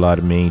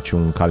regularmente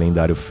um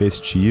calendário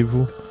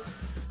festivo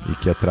e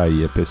que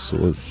atraía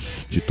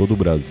pessoas de todo o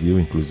Brasil,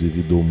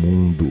 inclusive do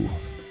mundo.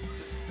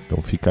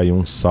 Então fica aí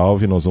um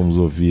salve. Nós vamos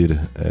ouvir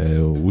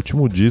o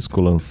último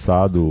disco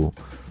lançado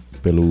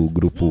pelo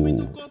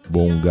Grupo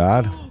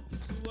Bongar,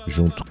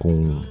 junto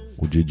com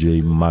o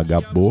DJ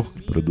Magabo,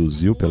 que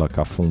produziu pela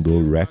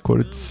Cafundô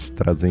Records,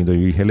 trazendo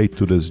aí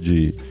releituras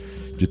de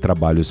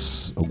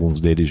trabalhos, alguns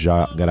deles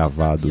já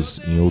gravados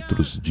em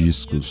outros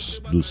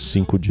discos, dos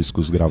 5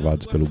 discos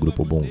gravados pelo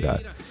Grupo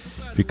Bongar.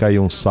 Fica aí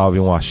um salve,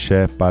 um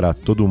axé para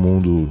todo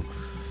mundo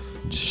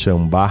de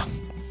Xambá,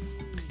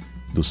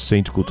 do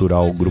Centro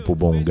Cultural Grupo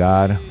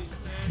Bongar.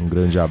 Um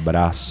grande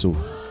abraço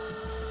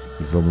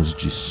e vamos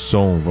de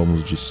som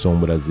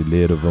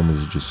brasileiro,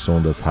 vamos de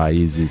som das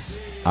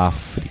raízes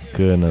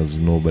africanas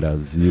no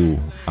Brasil,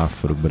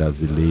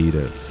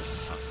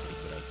 afro-brasileiras.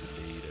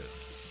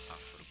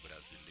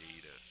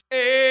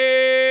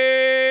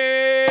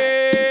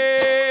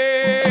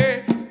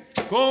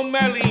 Como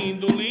é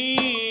lindo,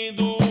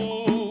 lindo,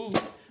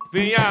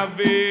 venha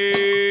ver.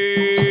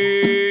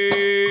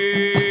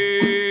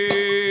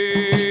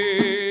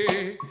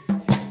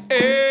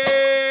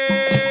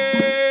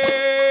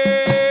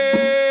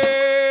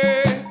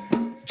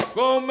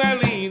 Como é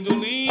lindo,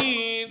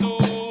 lindo,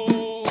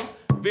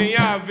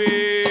 venha ver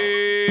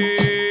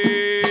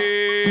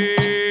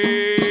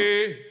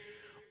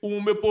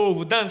o meu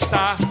povo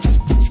dançar.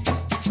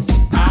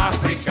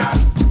 África,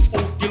 o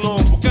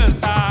quilombo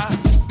cantar.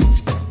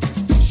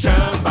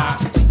 Xambá,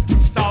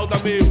 sauda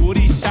meu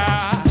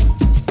orixá.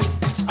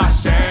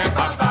 Axé,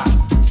 babá,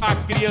 a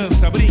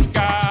criança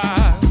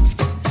brincar.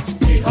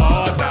 E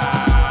roda.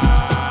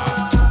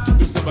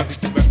 Do samba de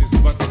cuba, de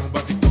samba de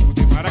rumba, de cubo,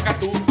 de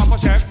maracatu,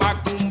 afoxé,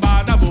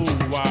 macumba da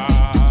boa.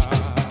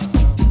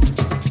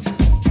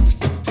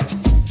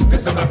 De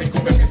samba de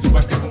cuba, de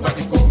samba de rumba,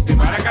 de cubo, de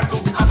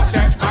maracatu,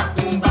 afoxé,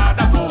 macumba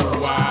da boa.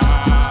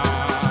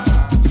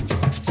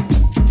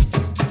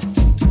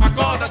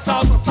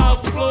 Salto,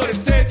 salto,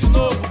 florescer de um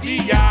novo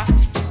dia,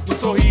 no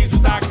sorriso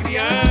da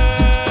criança.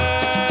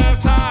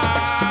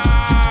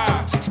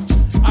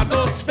 A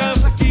doce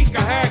dança que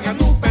carrega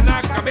no pé, na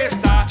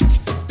cabeça,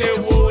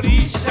 teu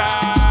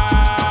orixá.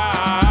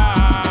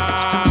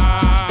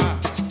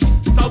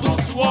 Sal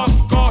do suor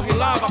que corre,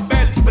 lava a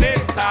pele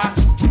preta,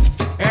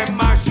 é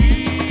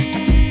magia.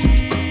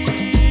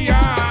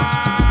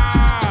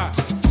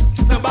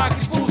 Samba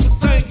que pulsa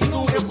sangue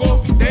no meu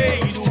corpo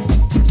inteiro,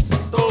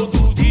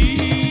 todo dia.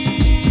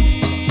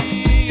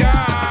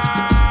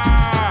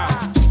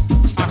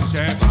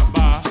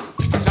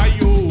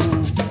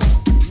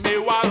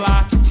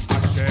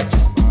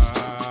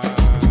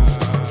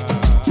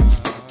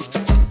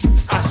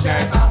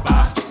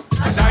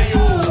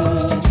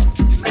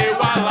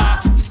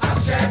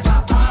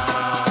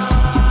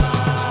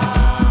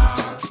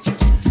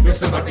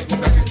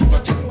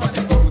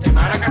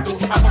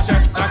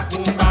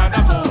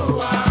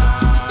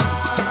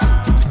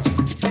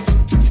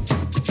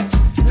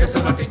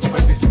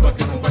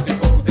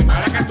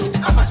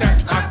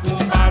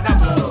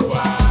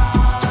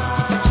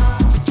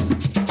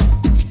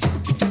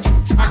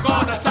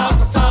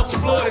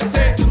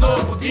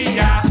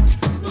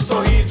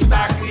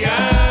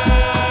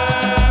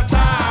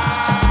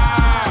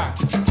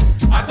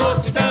 A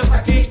doce dança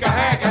que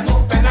carrega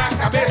no pé, na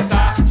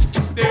cabeça,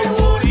 teu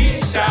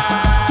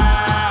orixá.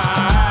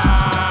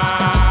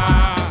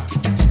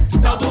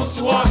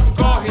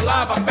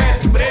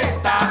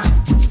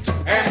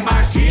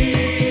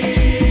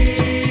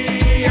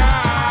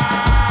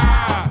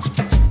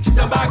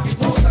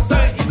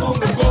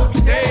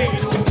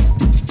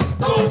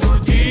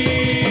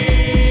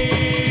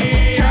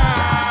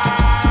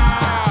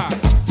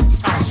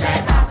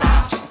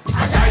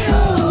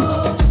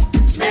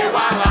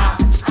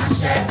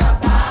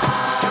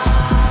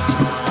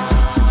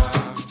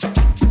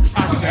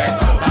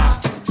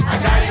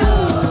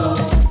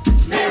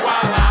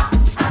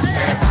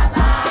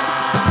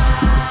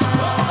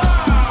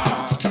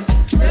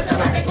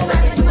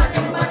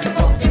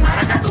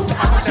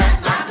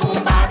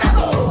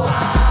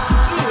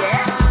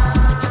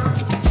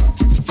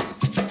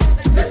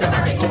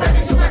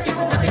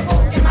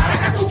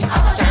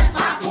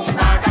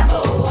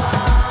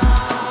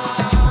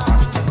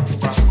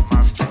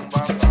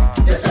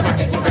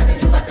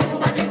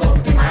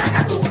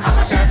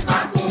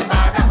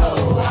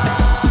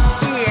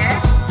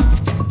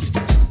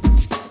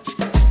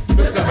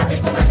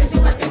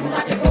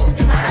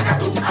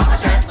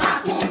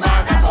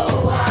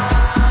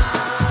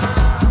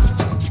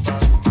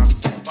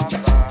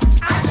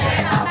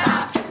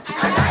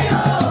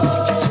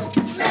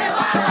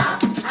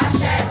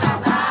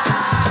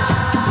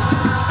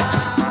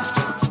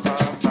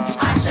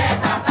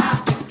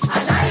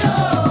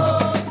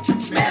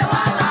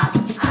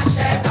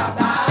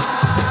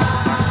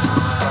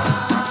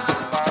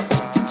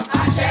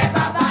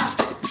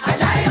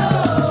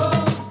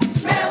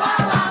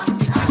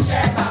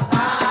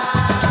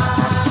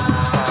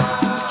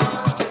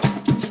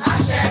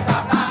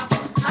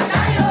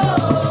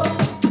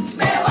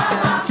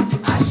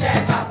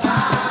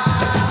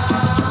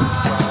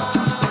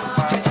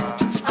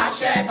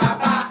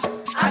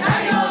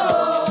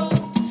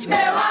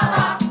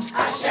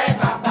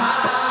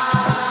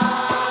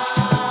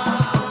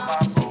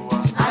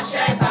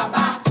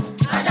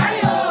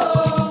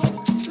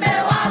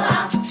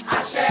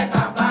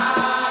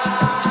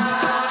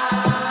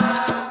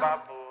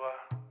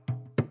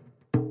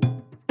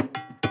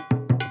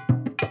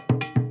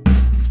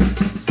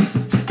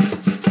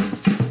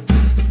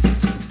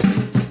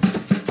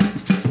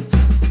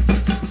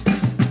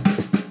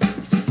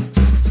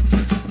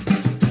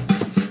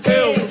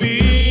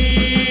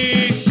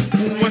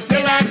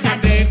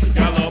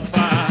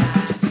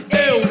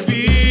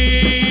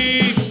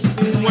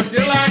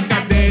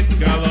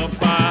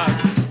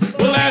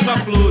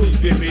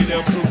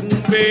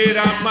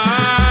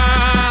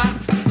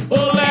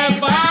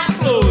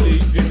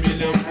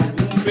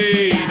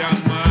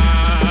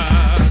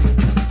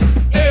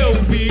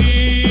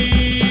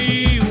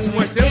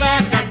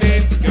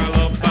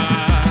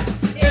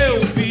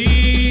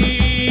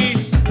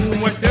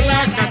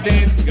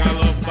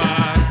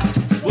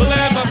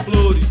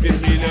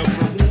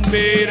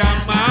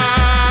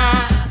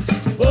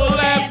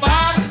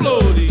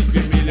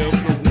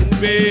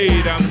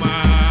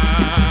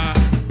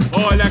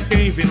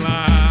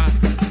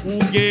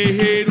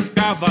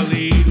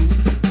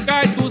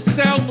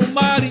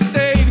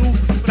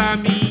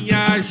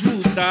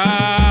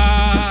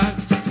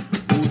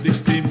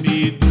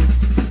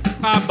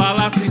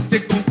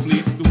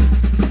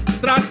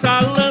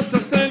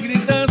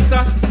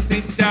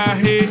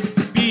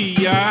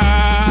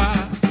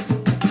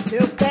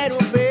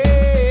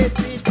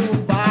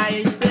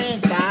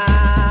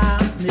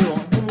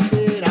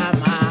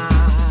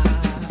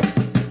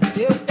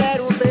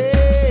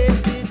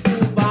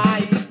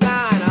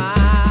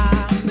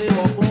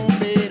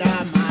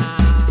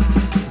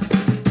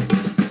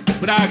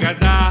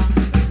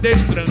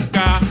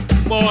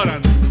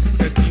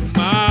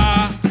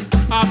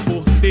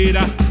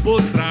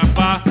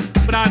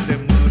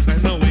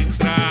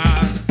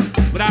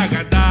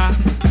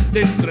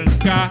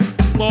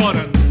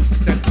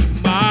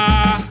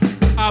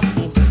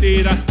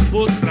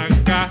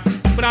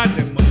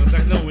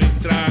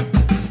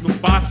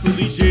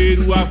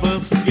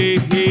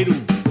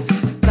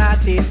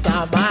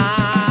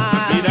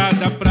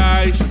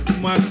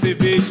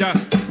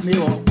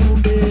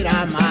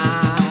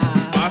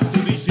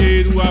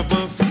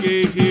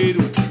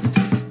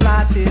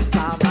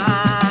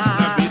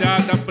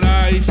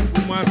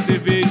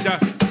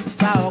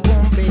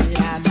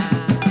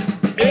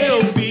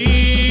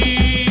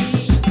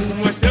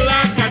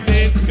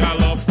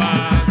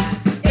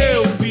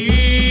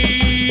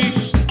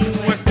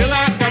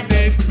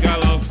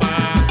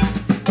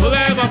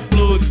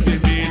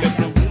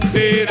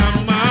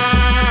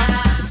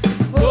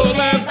 Vou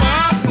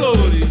levar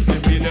flores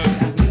vermelhas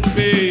pro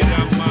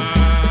beira-mar.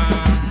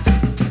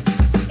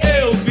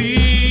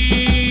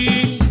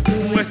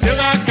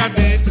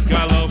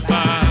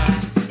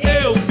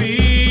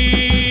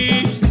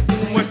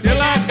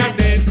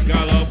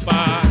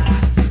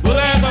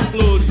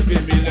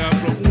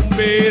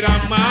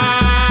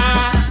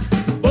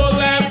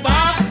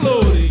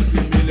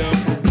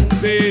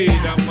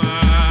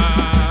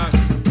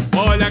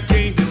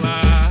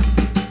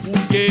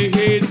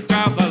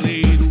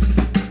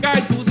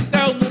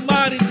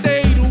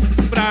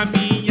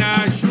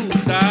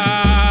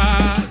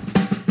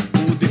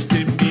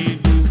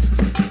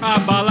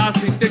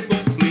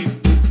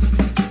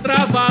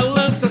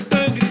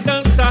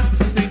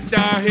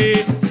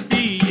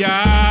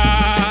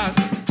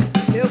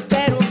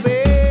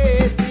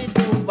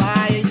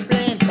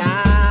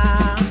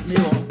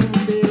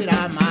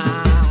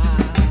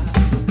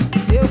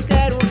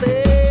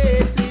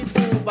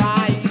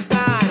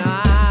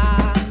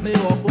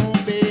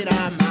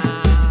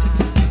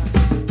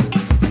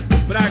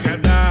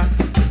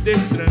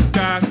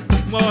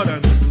 mora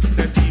no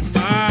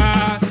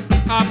Sétima.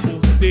 A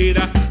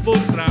porteira vou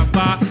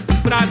travar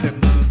pra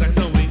demandas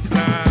não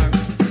entrar.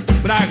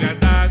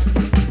 Bragadado,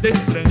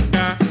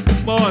 destrancar,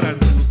 mora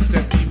no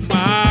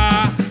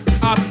Sétima.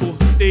 A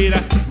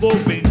porteira vou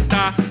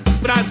ventar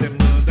pra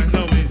demandas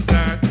não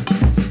entrar.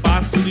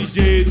 Passo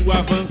ligeiro,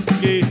 avanço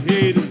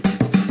guerreiro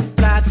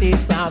pra te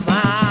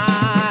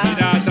salvar.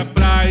 Virada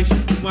praz,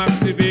 uma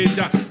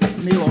cerveja,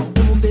 meu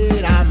algum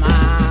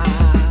beira-mar.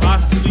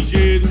 passo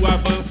ligeiro,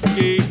 avanço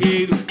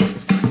guerreiro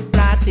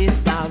Pra te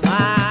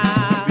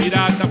salvar.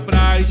 virada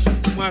praz,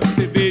 uma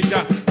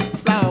cerveja.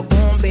 Pra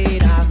algum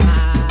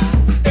beira-mar.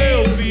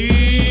 Eu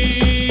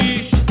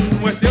vi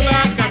uma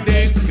estrela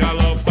cadente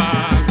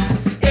galopar.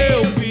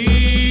 Eu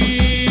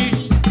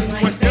vi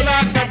uma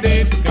estrela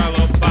cadente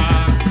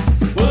galopar.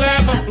 Vou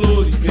levar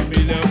flores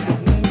vermelhas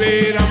por um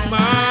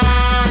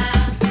beira-mar.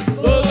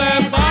 Vou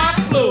levar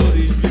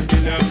flores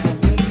vermelhas por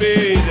um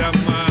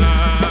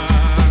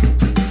beira-mar.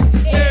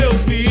 Eu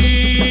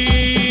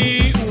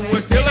vi uma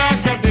estrela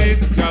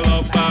cadente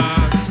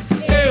galopar.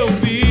 Eu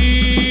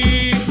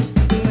vi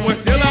uma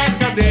estrela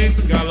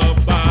cadente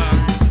galopar.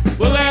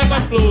 Vou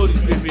levar flores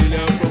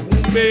vermelhas por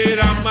um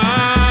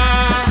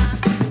beira-mar.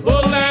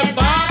 Vou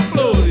levar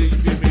flores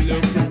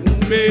vermelhas por um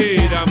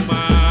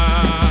beira-mar.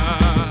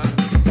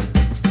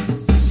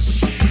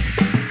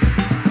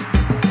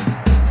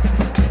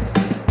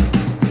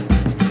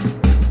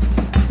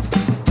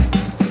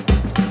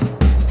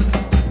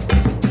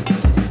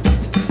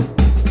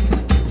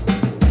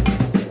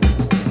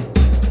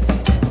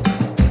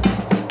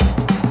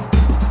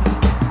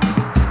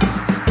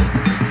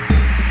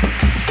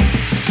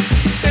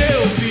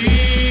 Eu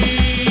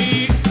vi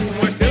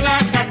uma estrela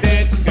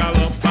cadente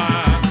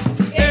galopar.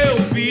 Eu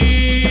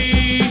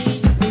vi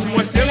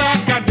uma estrela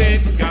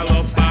cadente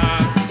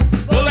galopar.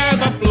 Vou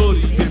levar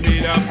flores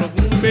vermelhas pra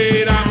um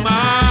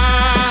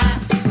beira-mar.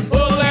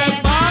 Vou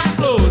levar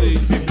flores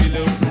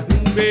vermelhas pra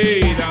um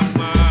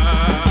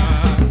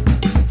beira-mar.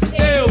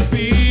 Eu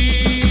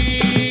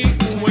vi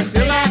uma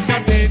estrela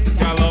cadente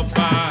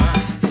galopar.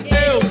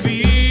 Eu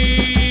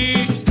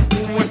vi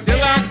uma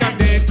estrela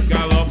cadente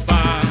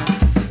galopar.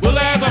 Vou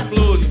levar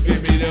flores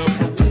vermelhas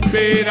pra um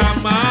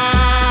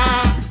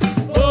beira-mar.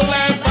 Vou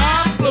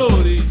levar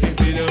flores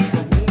vermelhas pra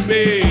um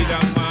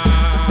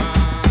beira-mar.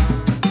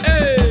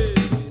 Ei!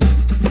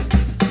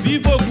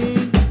 Viva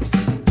Ogum,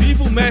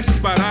 viva o mestre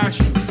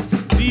Baracho,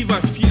 viva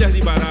as filhas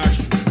de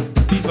Baracho,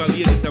 viva a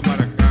Lia de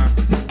Itamaracá,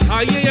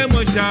 Rainha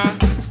Iemanjá,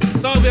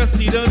 salve a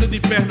ciranda de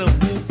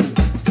Pernambuco.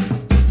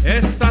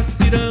 Essa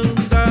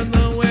ciranda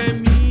não é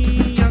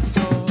minha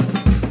só.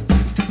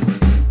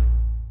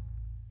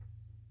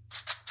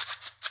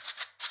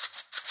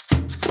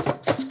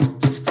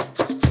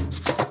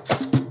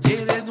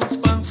 Querendo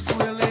panço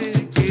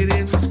ele,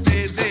 querendo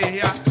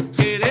cedeia.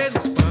 Querendo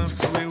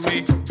panço eu,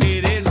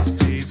 querendo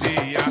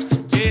cedeia.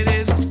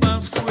 Querendo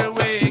panço eu,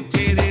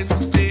 querendo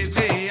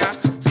cedeia.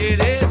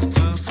 Querendo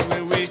panço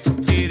eu,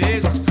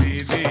 querendo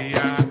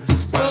cedeia.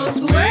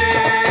 Panço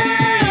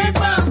é,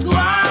 panço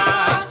a.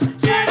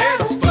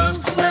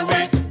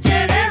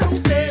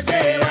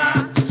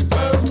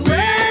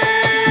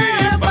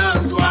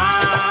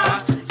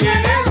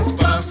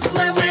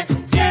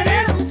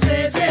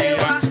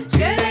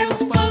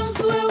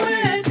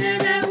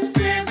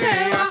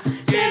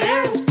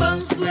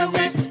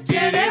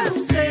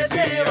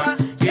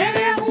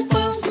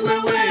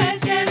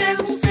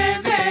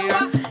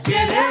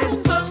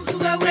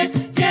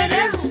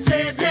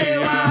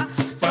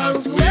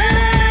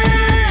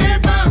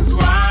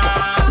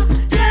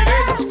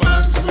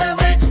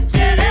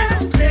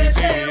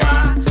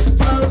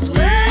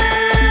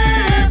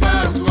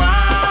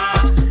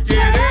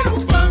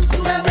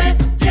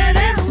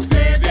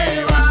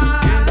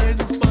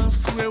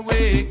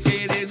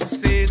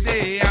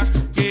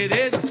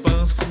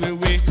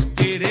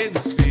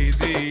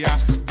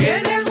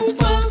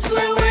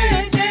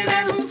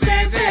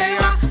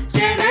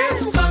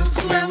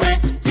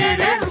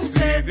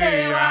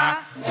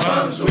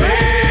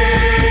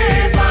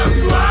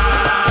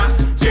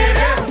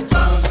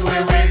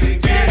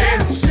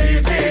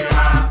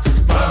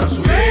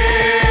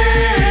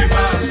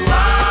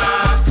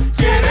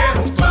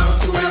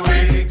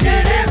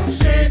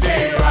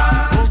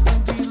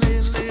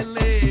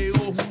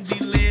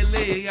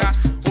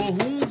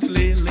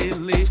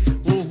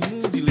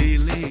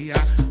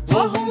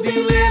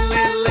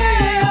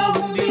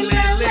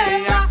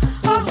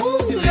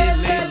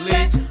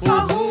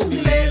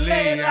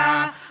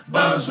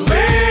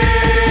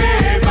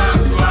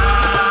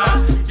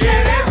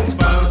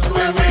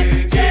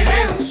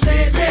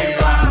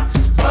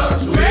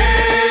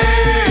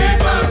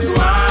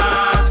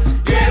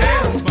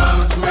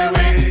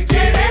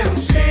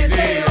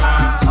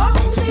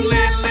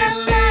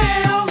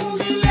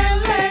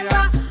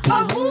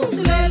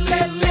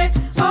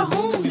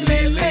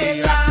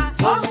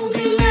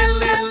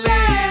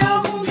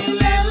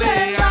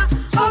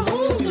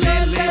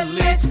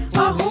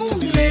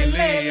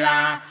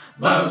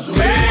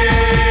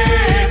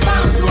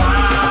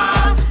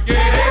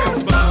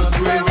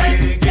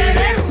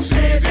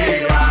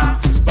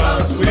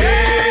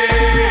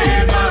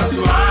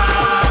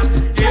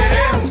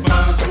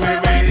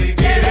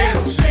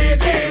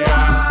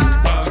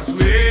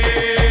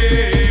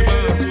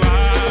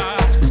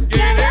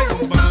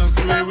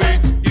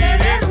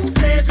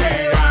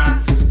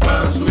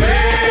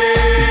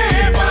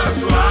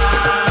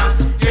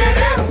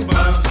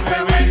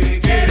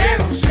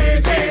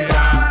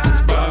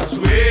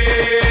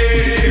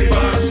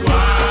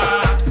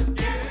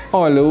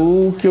 Olha,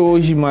 o que eu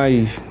hoje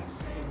mais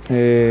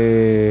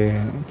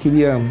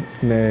queria,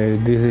 né,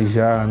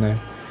 desejar, né,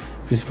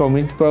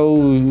 principalmente para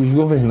os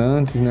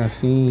governantes, né,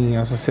 assim,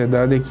 a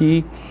sociedade, é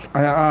que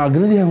a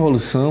grande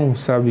revolução,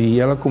 sabe,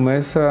 ela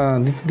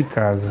começa dentro de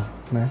casa,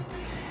 né?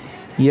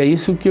 E é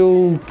isso que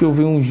eu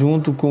venho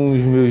junto com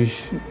os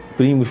meus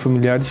primos,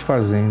 familiares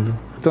fazendo.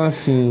 Então,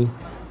 assim,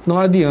 não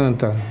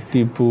adianta,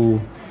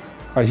 tipo,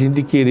 a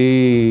gente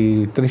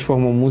querer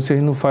transformar a música, a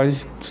gente não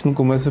faz, isso não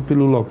começa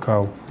pelo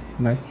local,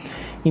 né?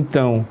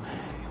 Então,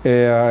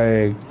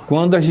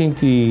 quando a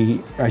gente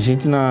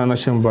na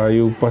Xambá,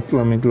 eu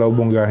particularmente lá o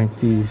Bongá, a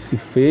gente se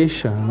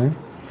fecha, né?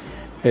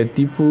 É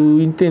tipo,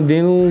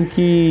 entendendo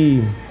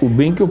que o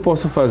bem que eu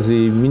posso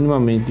fazer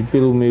minimamente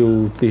pelo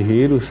meu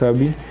terreiro,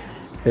 sabe?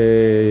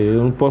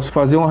 Eu não posso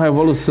fazer uma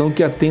revolução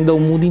que atenda ao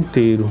mundo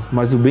inteiro,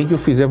 mas o bem que eu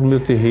fizer pro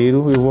meu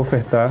terreiro, eu vou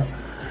ofertar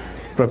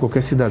para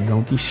qualquer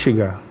cidadão que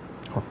chegar.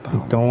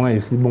 Total. Então é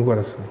isso, de bom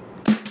coração.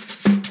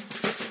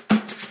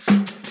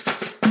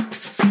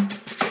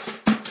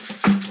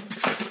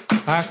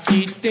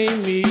 Aqui tem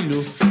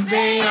milho,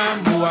 vem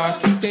amor,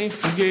 aqui tem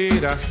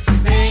fogueira,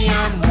 vem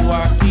amor,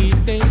 aqui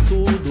tem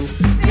tudo,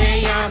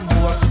 vem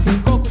amor, aqui tem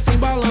coco, tem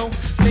balão,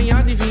 tem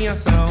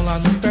adivinhação lá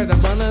no pé da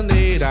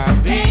bananeira,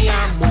 vem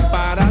amor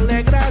para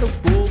alegrar o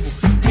povo,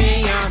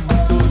 vem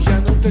amor que hoje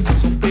é no pé de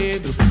São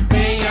Pedro,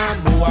 vem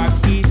amor,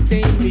 aqui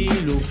tem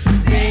milho,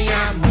 vem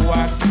amor,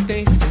 aqui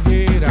tem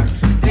fogueira,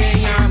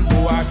 vem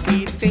amor,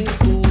 aqui tem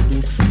tudo,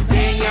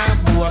 vem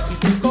amor, aqui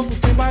tem coco,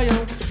 tem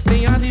baião,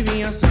 tem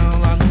adivinhação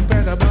lá no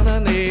pé da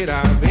bananeira,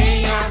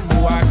 vem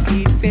amor,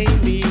 aqui tem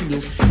milho,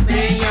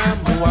 vem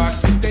amor,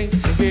 aqui tem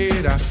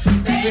fogueira,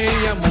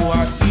 vem amor,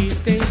 aqui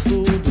tem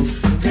tudo,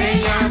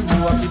 vem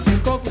amor, aqui tem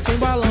coco, tem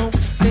balão,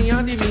 tem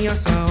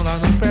adivinhação lá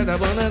no pé da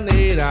bananeira.